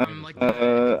Unbound,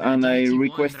 and I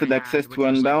requested access to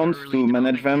Unbound to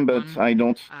manage them, but I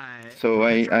don't. So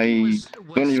I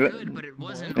don't even. But it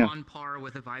wasn't on par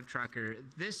with a Vive tracker.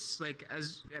 This, like,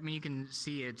 you can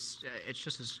see it's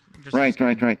just as. Right. So.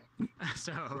 Right.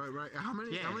 How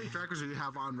many trackers do you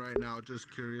have on right now? Just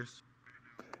curious.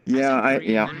 Yeah.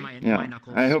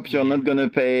 I hope you're not gonna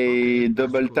pay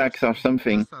double tax or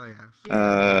something.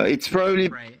 It's probably.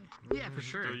 Yeah, for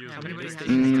sure.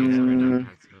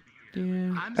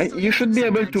 You should be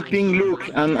able to ping Luke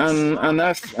and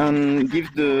ask and give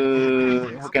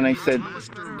the, how can I say,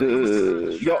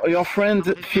 your friend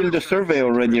filled the survey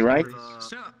already, right?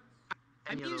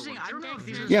 I'm using, I don't know if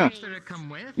these are Yeah. that it come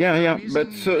with. Yeah,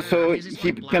 but so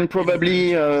he can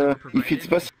probably, if it's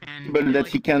possible, that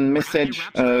he can message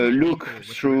Luke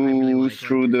through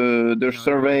the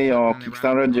survey or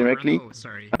Kickstarter directly,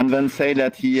 and then say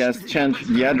that he has changed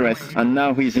the address and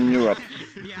now he's in Europe,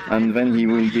 and then he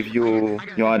will give you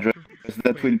your address.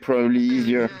 That will probably be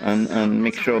easier and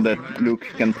make sure that Luke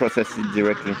can process it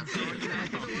directly.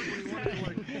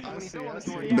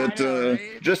 But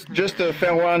just a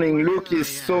fair warning, Luke is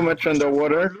so much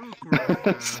underwater,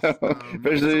 so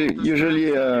there's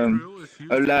usually a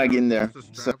lag in there.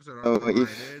 So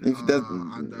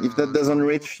if that doesn't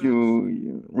reach,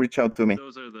 you reach out to me.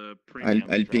 Those are the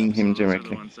I'll ping him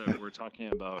directly. The ones that we're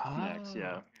talking about next,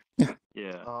 yeah.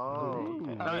 Yeah. Oh,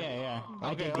 yeah.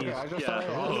 I dig Okay, these. I just thought I'd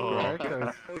ask,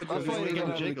 right? Because we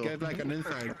can get like an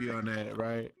inside view on it,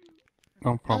 right?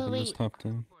 No problem, wait. just have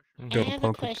to I go to have a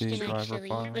Poker question P driver actually.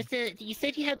 file. Was you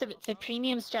said you had the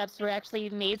premium straps were actually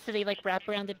made so they like wrap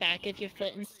around the back of your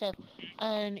foot and stuff.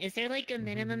 Is there like a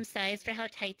minimum size for how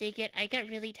tight they get? I got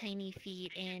really tiny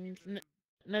feet and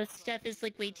most stuff is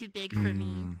like way too big for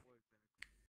me.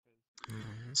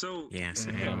 So Yes,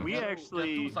 we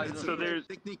actually so there's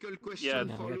technical yeah,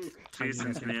 question.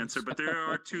 Jason can answer, but there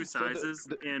are two sizes,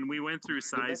 and we went through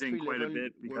sizing quite a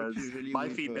bit because my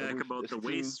feedback about the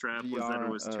waist strap was that it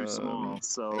was too small.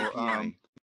 So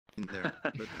in there,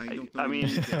 but I don't know. I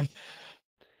mean,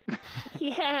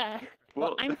 Yeah.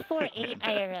 Well, I'm 4'8"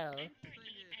 IRL.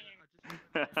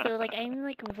 So like I'm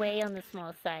like way on the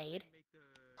small side.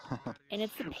 And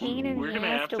it's a pain in the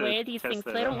ass to wear these things,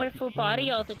 so I don't wear full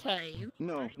body all the time.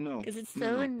 No. Because it's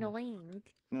so annoying.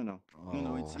 No.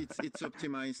 It's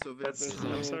optimized. So there's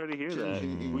no I'm sorry to hear change that.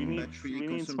 in battery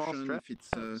consumption if it's.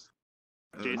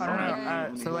 I don't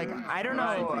know. So like, I don't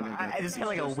know. I just have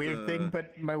like a weird thing,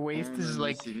 but my waist is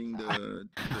like. I'm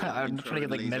trying to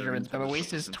get like measurements, but my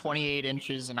waist is 28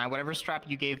 inches, and whatever strap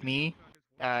you gave me,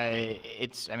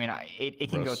 it's. I mean, it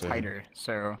can go tighter.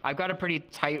 So I've got a pretty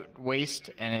tight waist,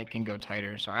 and it can go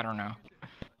tighter. So I don't know.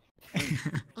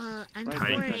 Well, I'm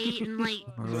 4'8" and like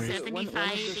 75,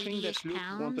 80-ish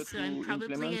pounds, so I'm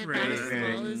probably about as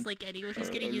small as like anyone who's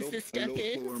gonna use this stuff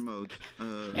is.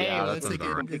 Hey, that's a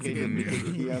good because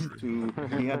he has to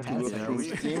go through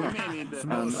Steam, and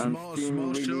Steam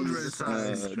releases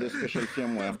the special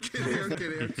firmware. So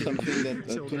it's something that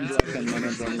Tundra can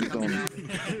manage on his own.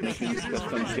 This means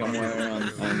custom firmware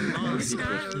and Stop,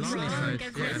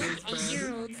 I've got like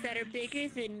 8-year-olds that are bigger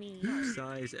than me.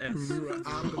 Size S.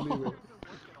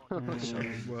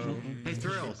 Hey,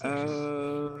 Thrill.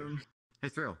 Hey,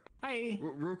 Thrill. Hi.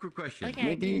 Real quick question. Okay.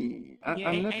 Maybe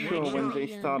I'm not sure when they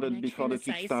started before the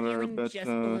Kickstarter, but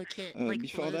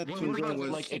before that, Tundra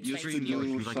was used to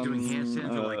do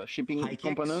some shipping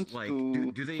components so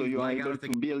you are able to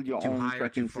build your own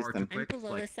tracking system. I'm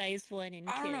below a size 1 in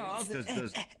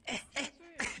kids.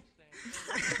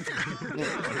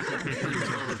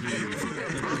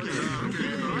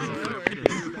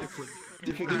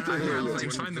 Difficult to hear you.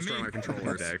 Find the my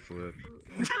controller. Backflip.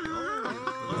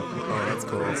 Oh, that's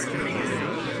cool.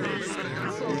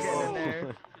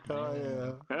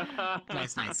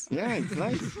 Nice. Yeah, it's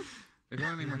nice.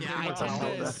 Yeah,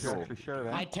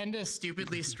 I tend to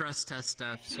stupidly stress test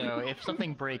stuff, so if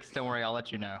something breaks, don't worry, I'll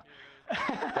let you know.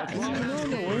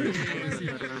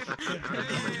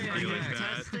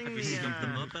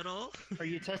 Are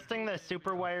you testing the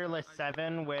Super Wireless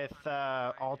 7 with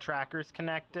all trackers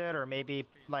connected, or maybe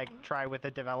like try with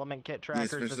the development kit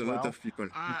trackers as well? Lot of people.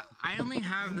 I only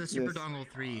have the Super Dongle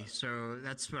 3, so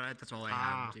that's all I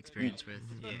have experience with.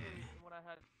 Yeah.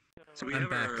 So we I'm have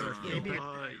back.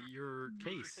 Your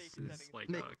case is like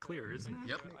clear, isn't it?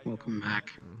 Yep. Welcome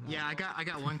back. Yeah, I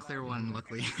got one clear one,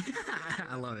 luckily.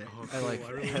 I love it. I like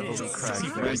heavily cracked.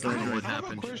 I don't know what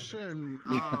happened. Question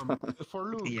for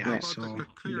Luke. Yeah, I saw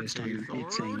this time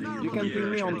it's saying You can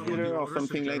ping me on Twitter or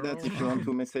something like that if you want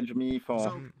to message me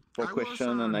for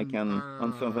question, and I can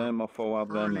answer them or forward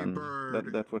them, and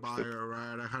that works too.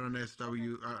 Right, I had an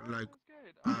SW like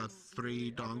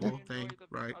 3 dongle thing,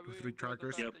 right, with 3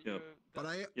 trackers. Yep. But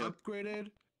I upgraded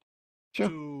Sure.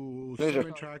 to Pleasure.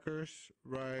 7 trackers,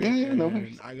 right? Yeah, no and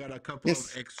worries. I got a couple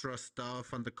of extra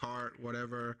stuff on the cart,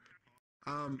 whatever.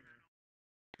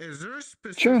 Is there a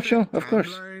specific Sure, of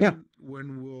course. Yeah.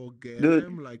 when we'll get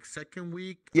them, like second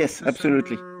week? Yes,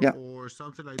 absolutely. Yeah. Or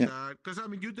something like that. Because I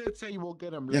mean, you did say you will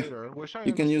get them later, which I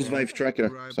You can use understand, Vive Tracker,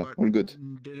 right, so but all good.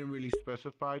 Didn't really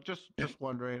specify. Just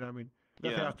wondering. I mean,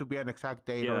 doesn't have to be an exact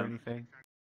date or anything.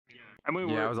 I mean,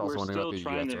 I was also we're wondering still about the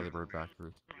trying US to. early bird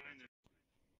backwards.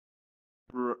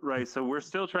 Right, so we're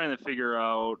still trying to figure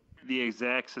out the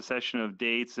exact succession of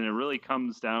dates, and it really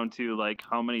comes down to like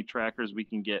how many trackers we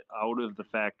can get out of the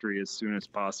factory as soon as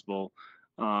possible.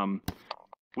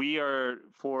 We are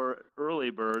for early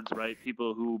birds, right?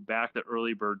 People who back the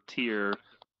early bird tier,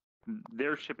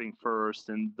 they're shipping first,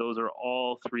 and those are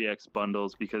all 3X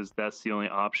bundles because that's the only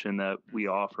option that we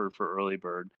offer for early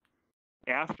bird.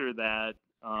 After that,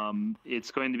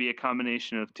 it's going to be a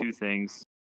combination of two things.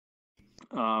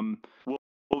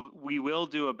 We will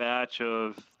do a batch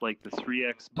of like the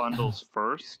 3X bundles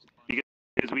first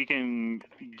because we can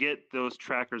get those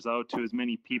trackers out to as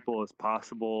many people as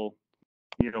possible.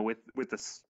 You know, with the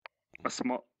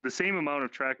same amount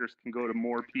of trackers can go to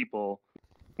more people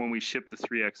when we ship the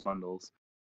 3X bundles.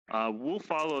 We'll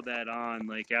follow that on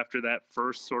like after that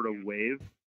first sort of wave.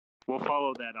 we'll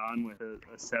follow that on with a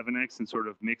 7X and sort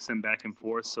of mix them back and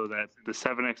forth so that the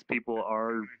 7X people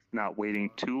are not waiting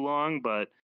too long. But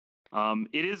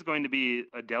it is going to be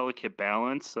a delicate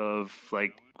balance of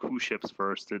like who ships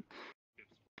first.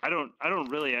 I don't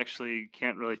really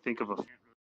can't really think of a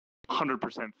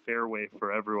 100% fair way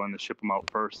for everyone to ship them out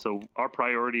first. So our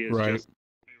priority is just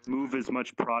move as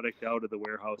much product out of the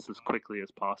warehouse as quickly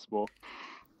as possible.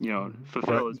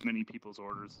 Fulfill as many people's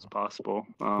orders as possible.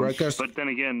 But then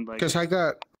again, like because I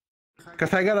got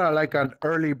like an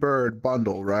early bird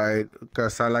bundle, right?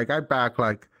 Because I back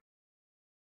like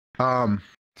I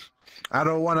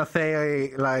don't want to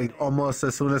say like almost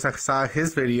as soon as I saw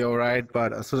his video, right?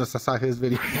 But as soon as I saw his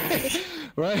video,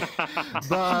 right?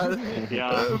 But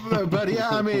yeah,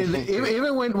 I mean,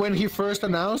 even when he first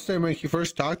announced them, when he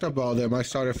first talked about them, I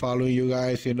started following you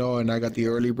guys, and I got the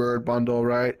early bird bundle,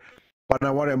 right? But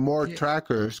I wanted more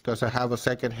trackers because I have a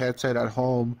second headset at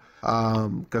home.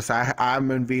 Because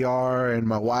I'm in VR and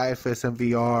my wife is in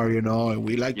VR, and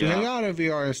we like to hang out in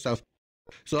VR and stuff.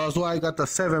 So that's why I got the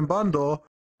 7 bundle.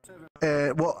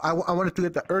 Well, I wanted to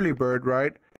get the early bird,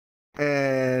 right?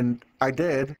 And I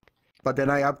did, but then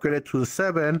I upgraded to the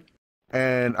 7,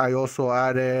 and I also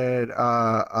added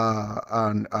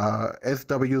an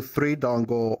SW3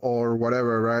 dongle or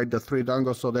whatever, right? The 3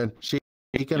 dongle, so then she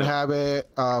can have it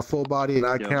full body, and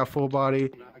I can have full body.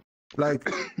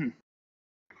 Like,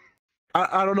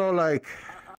 I don't know, like,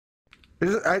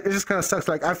 it just kind of sucks.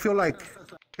 Like, I feel like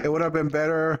it would have been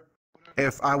better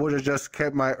if I would have just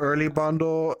kept my early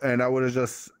bundle and I would have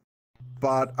just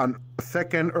bought a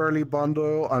second early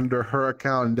bundle under her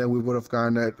account, and then we would have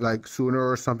gotten it like sooner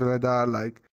or something like that.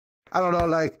 Like, I don't know,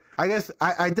 like, I guess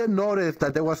I did notice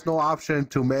that there was no option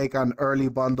to make an early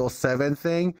bundle 7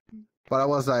 thing, but I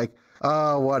was like,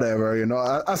 whatever,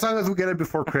 as long as we get it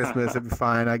before Christmas, it'll be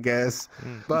fine, I guess.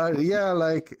 But yeah,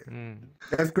 like,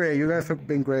 that's great. You guys have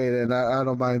been great, and I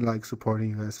don't mind like supporting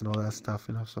you guys and all that stuff,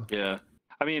 so. Yeah.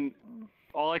 I mean,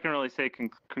 all I can really say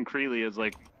concretely is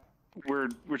like we're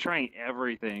trying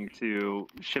everything to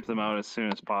ship them out as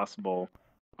soon as possible.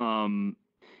 The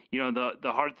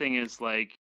hard thing is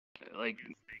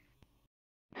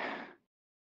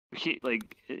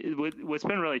what's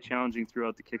been really challenging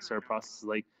throughout the Kickstarter process is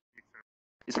like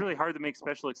it's really hard to make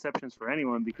special exceptions for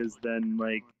anyone because then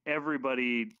like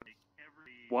everybody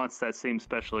wants that same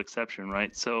special exception,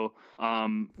 right? So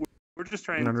we're just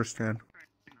trying I understand.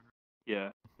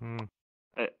 Yeah.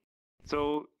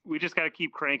 So we just got to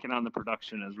keep cranking on the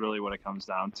production is really what it comes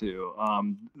down to.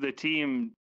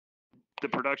 The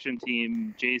production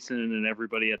team, Jason and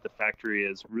everybody at the factory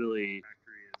is really,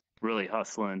 really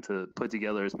hustling to put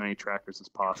together as many trackers as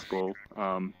possible.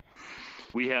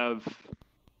 We have,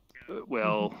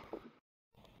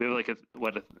 like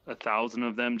 1,000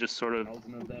 of them just sort of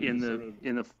in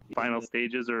the final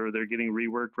stages, or they're getting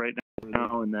reworked right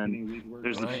now, and then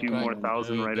there's a few more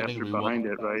thousand right after behind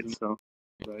it, right? So.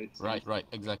 Right,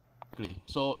 exactly.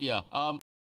 So yeah, I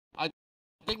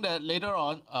think that later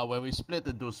on, when we split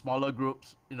into smaller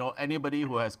groups, anybody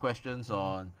who has questions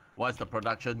on what's the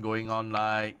production going on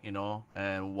like,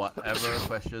 and whatever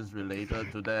questions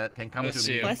related to that can come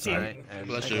to me. Bless you. Right? And,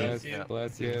 Bless you. Yeah.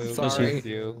 Bless you. Sorry. Bless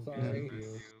you.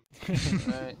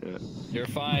 Right. You're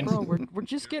fine. Bro, we're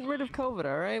just getting rid of COVID,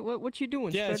 all right? What you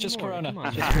doing? Yeah, it's just Spread more.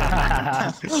 Corona. Come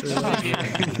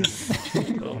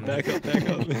on. Back up.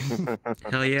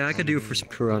 Hell yeah, I could do for some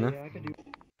Corona.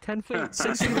 10 feet.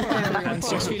 6 feet apart, everyone.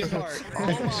 6 feet apart.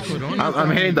 I'm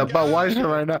hitting the Budweiser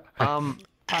right now.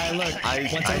 Alright, look.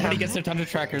 Once everybody gets their Tundra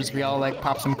trackers, we all like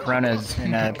pop some Coronas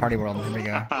in Party World. Here we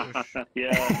go.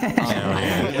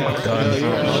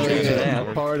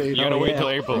 Party. You gotta wait till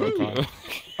April.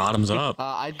 Bottoms up.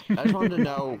 I just wanted to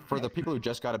know, for the people who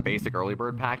just got a basic early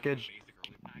bird package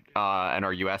and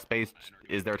are US based,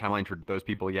 is there a timeline for those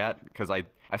people yet? Because I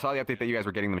saw the update that you guys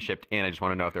were getting them shipped in. I just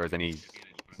want to know if there was any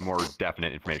more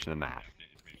definite information than that.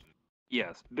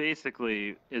 Yes,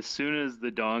 basically, as soon as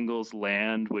the dongles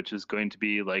land, which is going to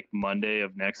be like Monday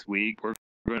of next week, we're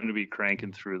going to be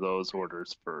cranking through those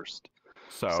orders first.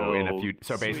 So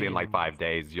basically in like 5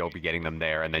 days, you'll be getting them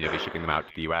there, and then you'll be shipping them out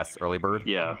to the US early bird.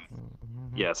 Yeah.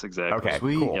 Yes, exactly. Okay.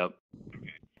 Cool. Yep.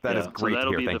 That is great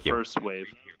that'll to hear. be Thank the you. first wave.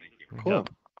 Cool.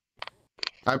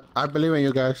 I believe in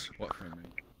you guys.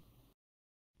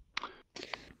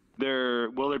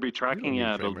 Will there be tracking?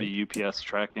 Yeah, it'll be UPS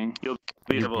tracking. You'll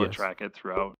be able to track it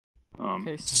throughout.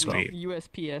 Okay, so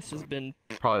USPS has been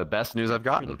probably the best news I've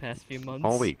gotten for the past few months.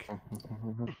 all week.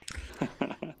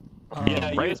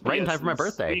 Right in time for my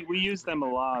birthday. We use them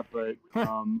a lot, but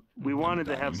we wanted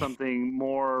to have something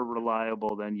more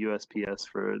reliable than USPS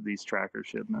for these tracker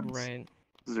shipments. Right.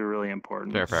 These are really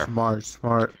important. Fair.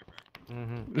 Smart.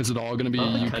 Is it all going to be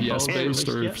UPS based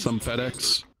or some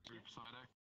FedEx?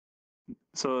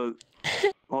 So,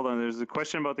 hold on. There's a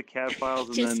question about the CAD files,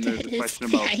 and Just then there's a question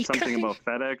about something about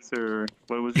FedEx, or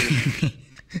what was it?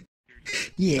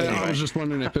 I was just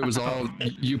wondering if it was all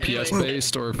UPS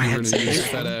based or if we were going to use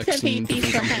FedEx and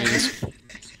different companies.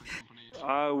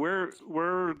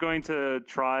 We're going to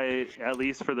try, at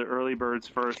least for the early birds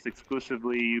first,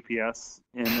 exclusively UPS,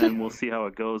 and then we'll see how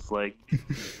it goes. Like,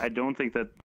 I don't think that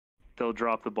they'll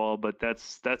drop the ball, but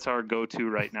that's our go-to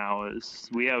right now. Is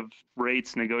we have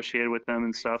rates negotiated with them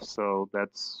and stuff, so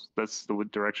that's the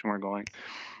direction we're going.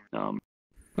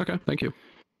 Okay, thank you.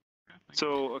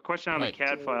 So a question on the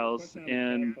CAD files,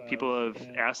 and people have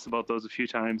asked about those a few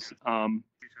times.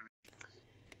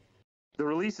 The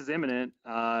release is imminent.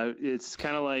 It's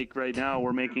kind of like right now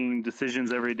we're making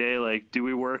decisions every day. Like, do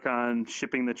we work on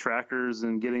shipping the trackers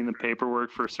and getting the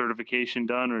paperwork for certification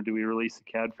done, or do we release the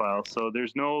CAD file? So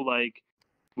there's no like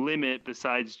limit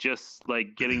besides just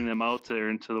like getting them out there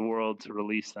into the world to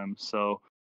release them. So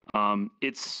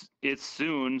it's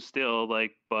soon still,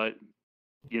 like, but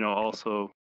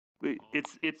also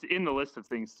it's in the list of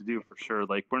things to do for sure.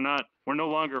 Like we're no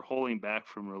longer holding back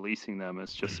from releasing them.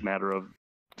 It's just a matter of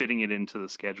fitting it into the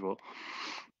schedule.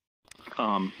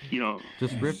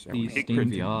 Just rip these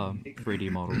Steam VR 3D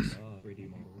models.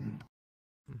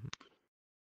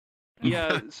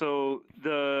 Yeah, so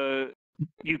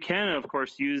you can of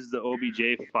course use the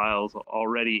OBJ files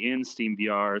already in Steam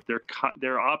VR.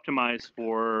 They're optimized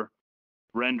for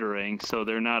rendering, so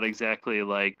they're not exactly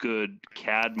like good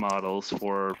CAD models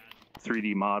for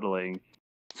 3D modeling.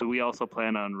 So we also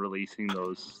plan on releasing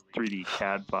those 3D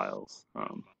CAD files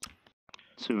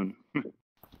soon.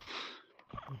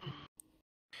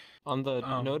 On the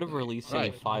note of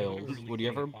releasing files, would you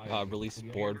ever release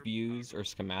board views or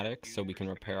schematics so we can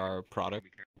repair our products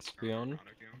we own?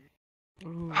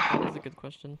 Ooh, that is a good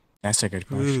question. That's a good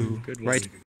question. Good one. Right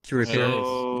to repair.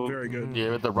 Very good.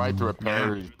 Yeah, with the right to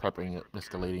repair is prepping it,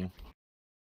 escalating.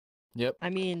 Yep. I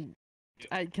mean,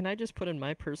 can I just put in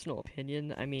my personal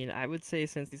opinion? I mean, I would say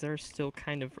since these are still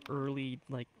kind of early,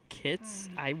 like, kits,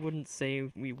 I wouldn't say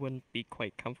we wouldn't be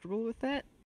quite comfortable with that.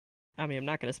 I mean, I'm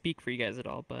not going to speak for you guys at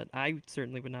all, but I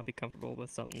certainly would not be comfortable with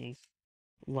something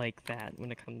like that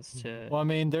when it comes to... Well, I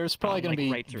mean, there's probably going to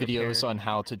be right to videos repair. on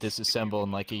how to disassemble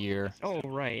in like a year. Oh,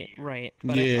 right.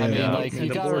 But Yeah. I mean, like, And you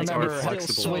the gotta boards are remember,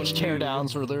 flexible. Switch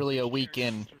teardowns were literally a week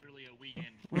in.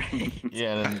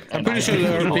 Yeah, I'm pretty sure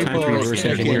there are people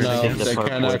thinking now that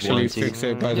can actually fix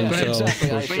it by themselves. Exactly,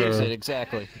 For I sure. fix it,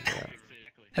 exactly.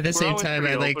 At the same time,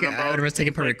 I would always take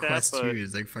it per like that, request but- too.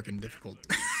 It's like fucking difficult.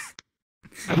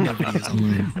 I have no videos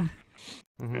online.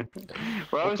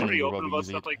 We're always pretty Ultimately, open we'll about probably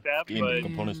stuff use like that, game but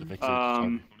components to fix it.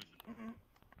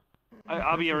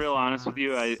 I'll be real honest with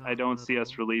you. I don't see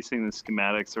us releasing the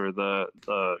schematics or the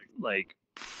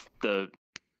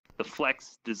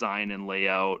flex design and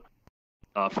layout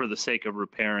for the sake of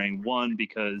repairing. One,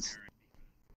 because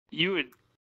we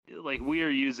are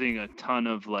using a ton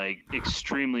of like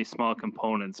extremely small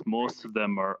components. Most of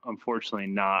them are unfortunately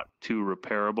not too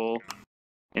repairable.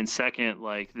 And second,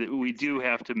 we do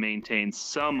have to maintain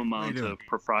some amount of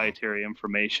proprietary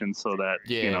information so that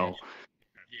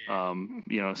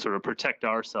sort of protect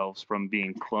ourselves from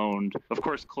being cloned. Of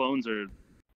course, clones are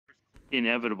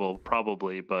inevitable,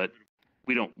 probably, but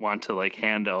we don't want to like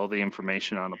hand all the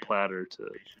information on a platter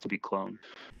to be cloned.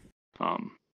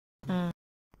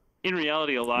 In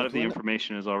reality, a lot of the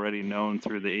information is already known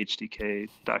through the HDK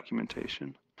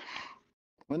documentation.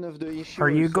 One of the issues Are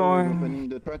you also going- with opening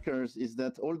the trackers is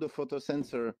that all the photo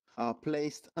sensors are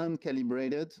placed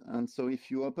uncalibrated, and so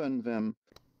if you open them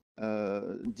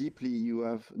deeply, you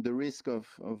have the risk of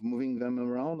moving them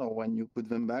around, or when you put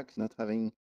them back, not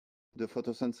having the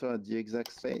photo sensor at the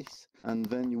exact space, and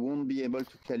then you won't be able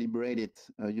to calibrate it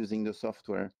using the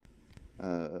software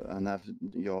and have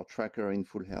your tracker in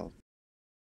full health.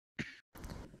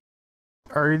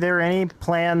 Are there any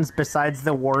plans besides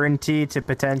the warranty to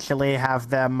potentially have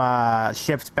them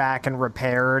shipped back and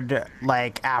repaired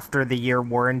like after the year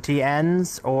warranty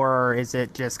ends? Or is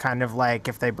it just kind of like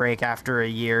if they break after a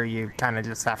year, you kind of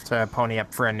just have to pony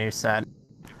up for a new set?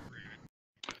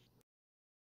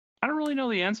 I don't really know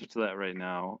the answer to that right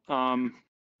now.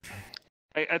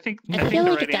 I think I the feel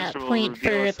like right at that answer will point,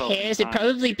 for reveal itself in repairs, it'd time.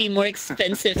 probably be more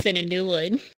expensive than a new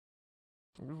one.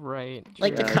 Right.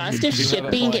 Like the true. cost of You have a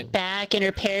shipping point. it back and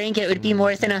repairing it would be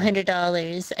more than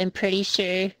 $100. I'm pretty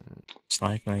sure. It's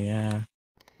likely, yeah.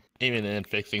 Even then,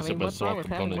 fixing I some mean, what's wrong small with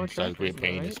having more components is really a trackers, though,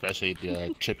 pain, right? especially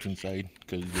the chips inside,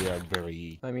 because they are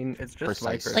very I mean, it's just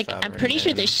precise. Like, I'm pretty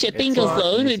sure the shipping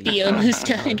alone would be almost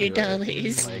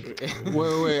 $100.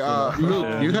 Wait,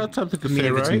 Luke, you had something to I mean, say,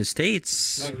 if it's in the right?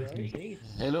 States.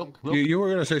 Hey, look. You were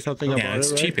gonna say something about Yeah, it's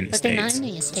it, right? cheap in the But they're not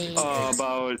States. in the States.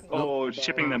 About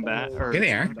shipping them back or Yeah,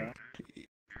 they are.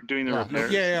 doing the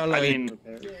repairs. Yeah, like, I mean,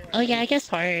 Oh yeah, I guess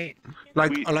hard. like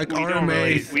we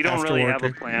RMA don't really have a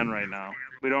afterworking. plan right now.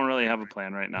 We don't really have a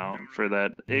plan right now for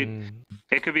that.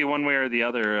 It could be one way or the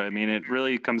other. I mean, it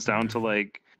really comes down to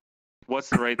like what's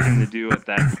the right thing to do at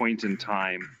that point in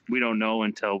time. We don't know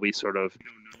until we sort of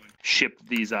ship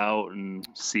these out and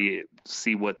see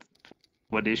what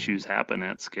issues happen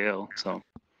at scale. So,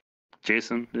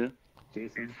 Jason, yeah.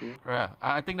 Yeah,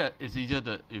 I think that it's easier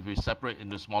that if we separate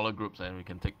into smaller groups and we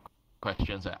can take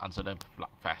questions and answer them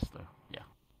faster. Yeah.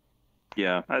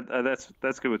 Yeah,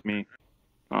 that's good with me.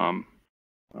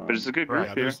 But it's a good group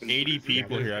Yeah, here. there's 80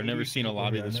 people here. I've never seen a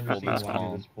lobby this full this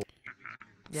long.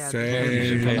 Same.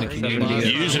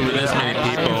 Usually with this many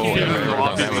people,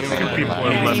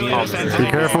 Be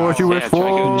careful what you wish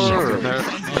for.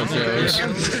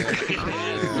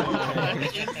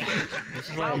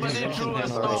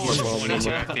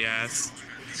 Yes.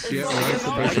 Yeah,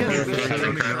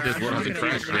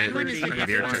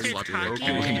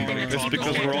 It's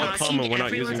because we're all common, we're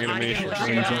not using animations.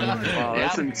 Wow,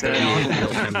 that's insane.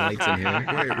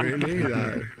 Wait,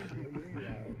 really?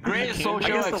 Great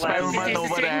social experiment There's a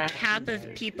over certain there. cap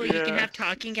of people you can have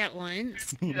talking at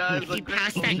once. Yeah, If you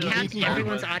pass that cap,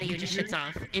 everyone's audio just shuts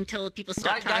off until people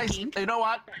stop Guys, talking. you know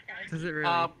what? Does it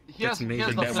really? Here's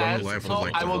amazing. the That plan. one level So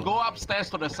like I will the- go upstairs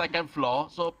to the second floor.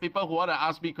 So people who want to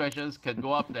ask me questions can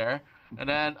go up there. And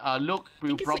then Luke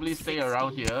will probably stay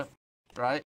around here,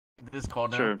 right? This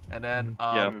corner. Sure. And then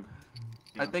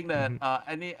I think that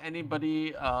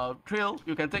anybody Trill,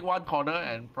 you can take one corner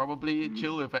and probably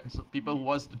chill with people who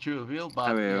wants to chill with you.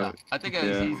 But I think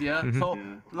it's easier. So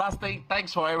last thing,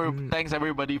 thanks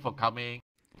everybody for coming.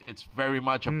 It's very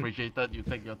much appreciated. You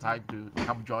take your time to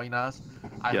come join us.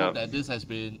 I hope that this has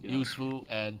been useful,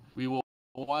 and we will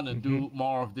want to do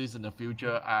more of this in the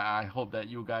future. I hope that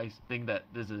you guys think that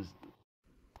this is,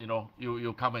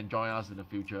 you'll come and join us in the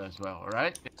future as well. All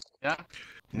right? Yeah.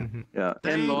 Yeah.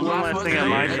 And one last thing on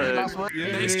my side.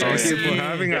 Thank you for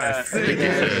having us.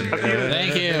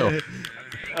 Thank you.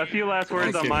 A few last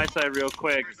words on my side, real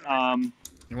quick. You want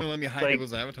to let me hide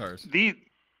those avatars?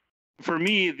 For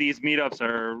me, these meetups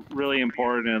are really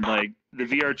important. Like the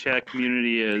VR chat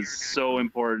community is so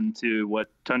important to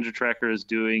what thundratracker is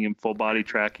doing in full body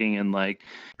tracking, and like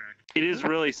it is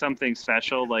really something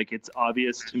special. Like it's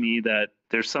obvious to me that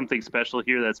there's something special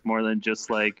here that's more than just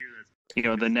like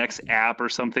the next app or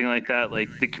something like that. Like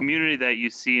the community that you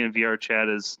see in VR chat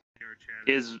is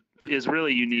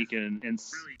really unique and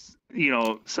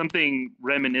something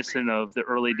reminiscent of the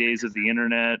early days of the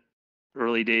internet,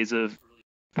 early days of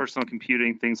personal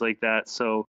computing, things like that.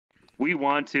 So we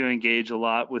want to engage a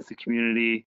lot with the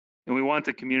community, and we want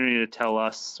the community to tell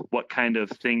us what kind of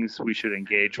things we should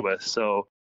engage with. So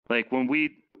like when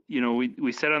we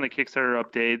said on the Kickstarter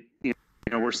update,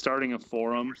 we're starting a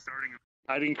forum.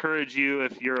 I'd encourage you,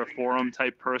 if you're a forum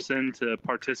type person, to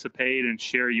participate and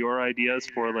share your ideas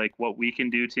for like what we can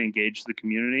do to engage the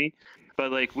community.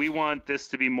 But like we want this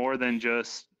to be more than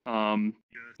just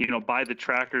buy the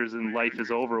trackers and life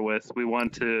is over with. We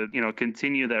want to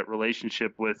continue that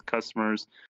relationship with customers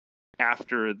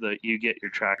after you get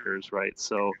your trackers, right?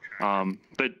 So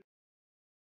but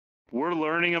we're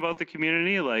learning about the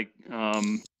community. Like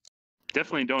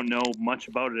definitely don't know much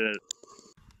about it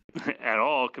at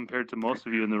all compared to most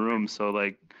of you in the room. So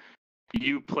like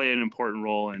you play an important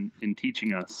role in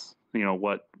teaching us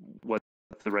what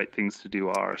the right things to do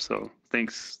are. So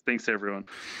thanks everyone.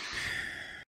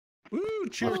 Woo,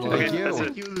 cheers. Okay, that's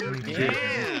it.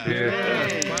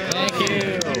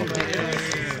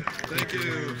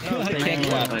 Thank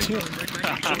you.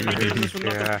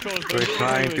 Yeah, we're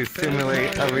trying to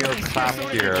simulate a real clap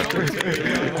here.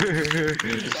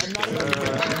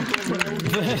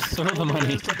 Sort the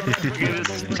money.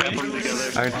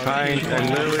 I'm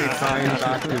literally trying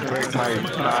not to break my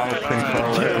valve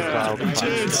controller.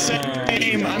 Dude,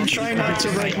 same. I'm trying not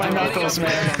to break my knuckles,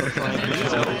 man.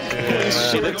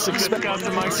 Shit, it's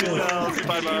expensive.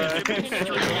 Bye-bye.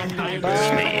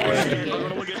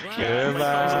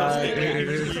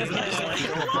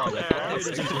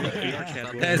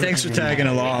 Hey, thanks for tagging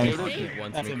along.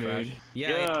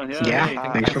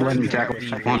 Yeah, thanks for letting me tag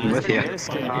along with you.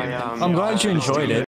 I'm glad you enjoyed it.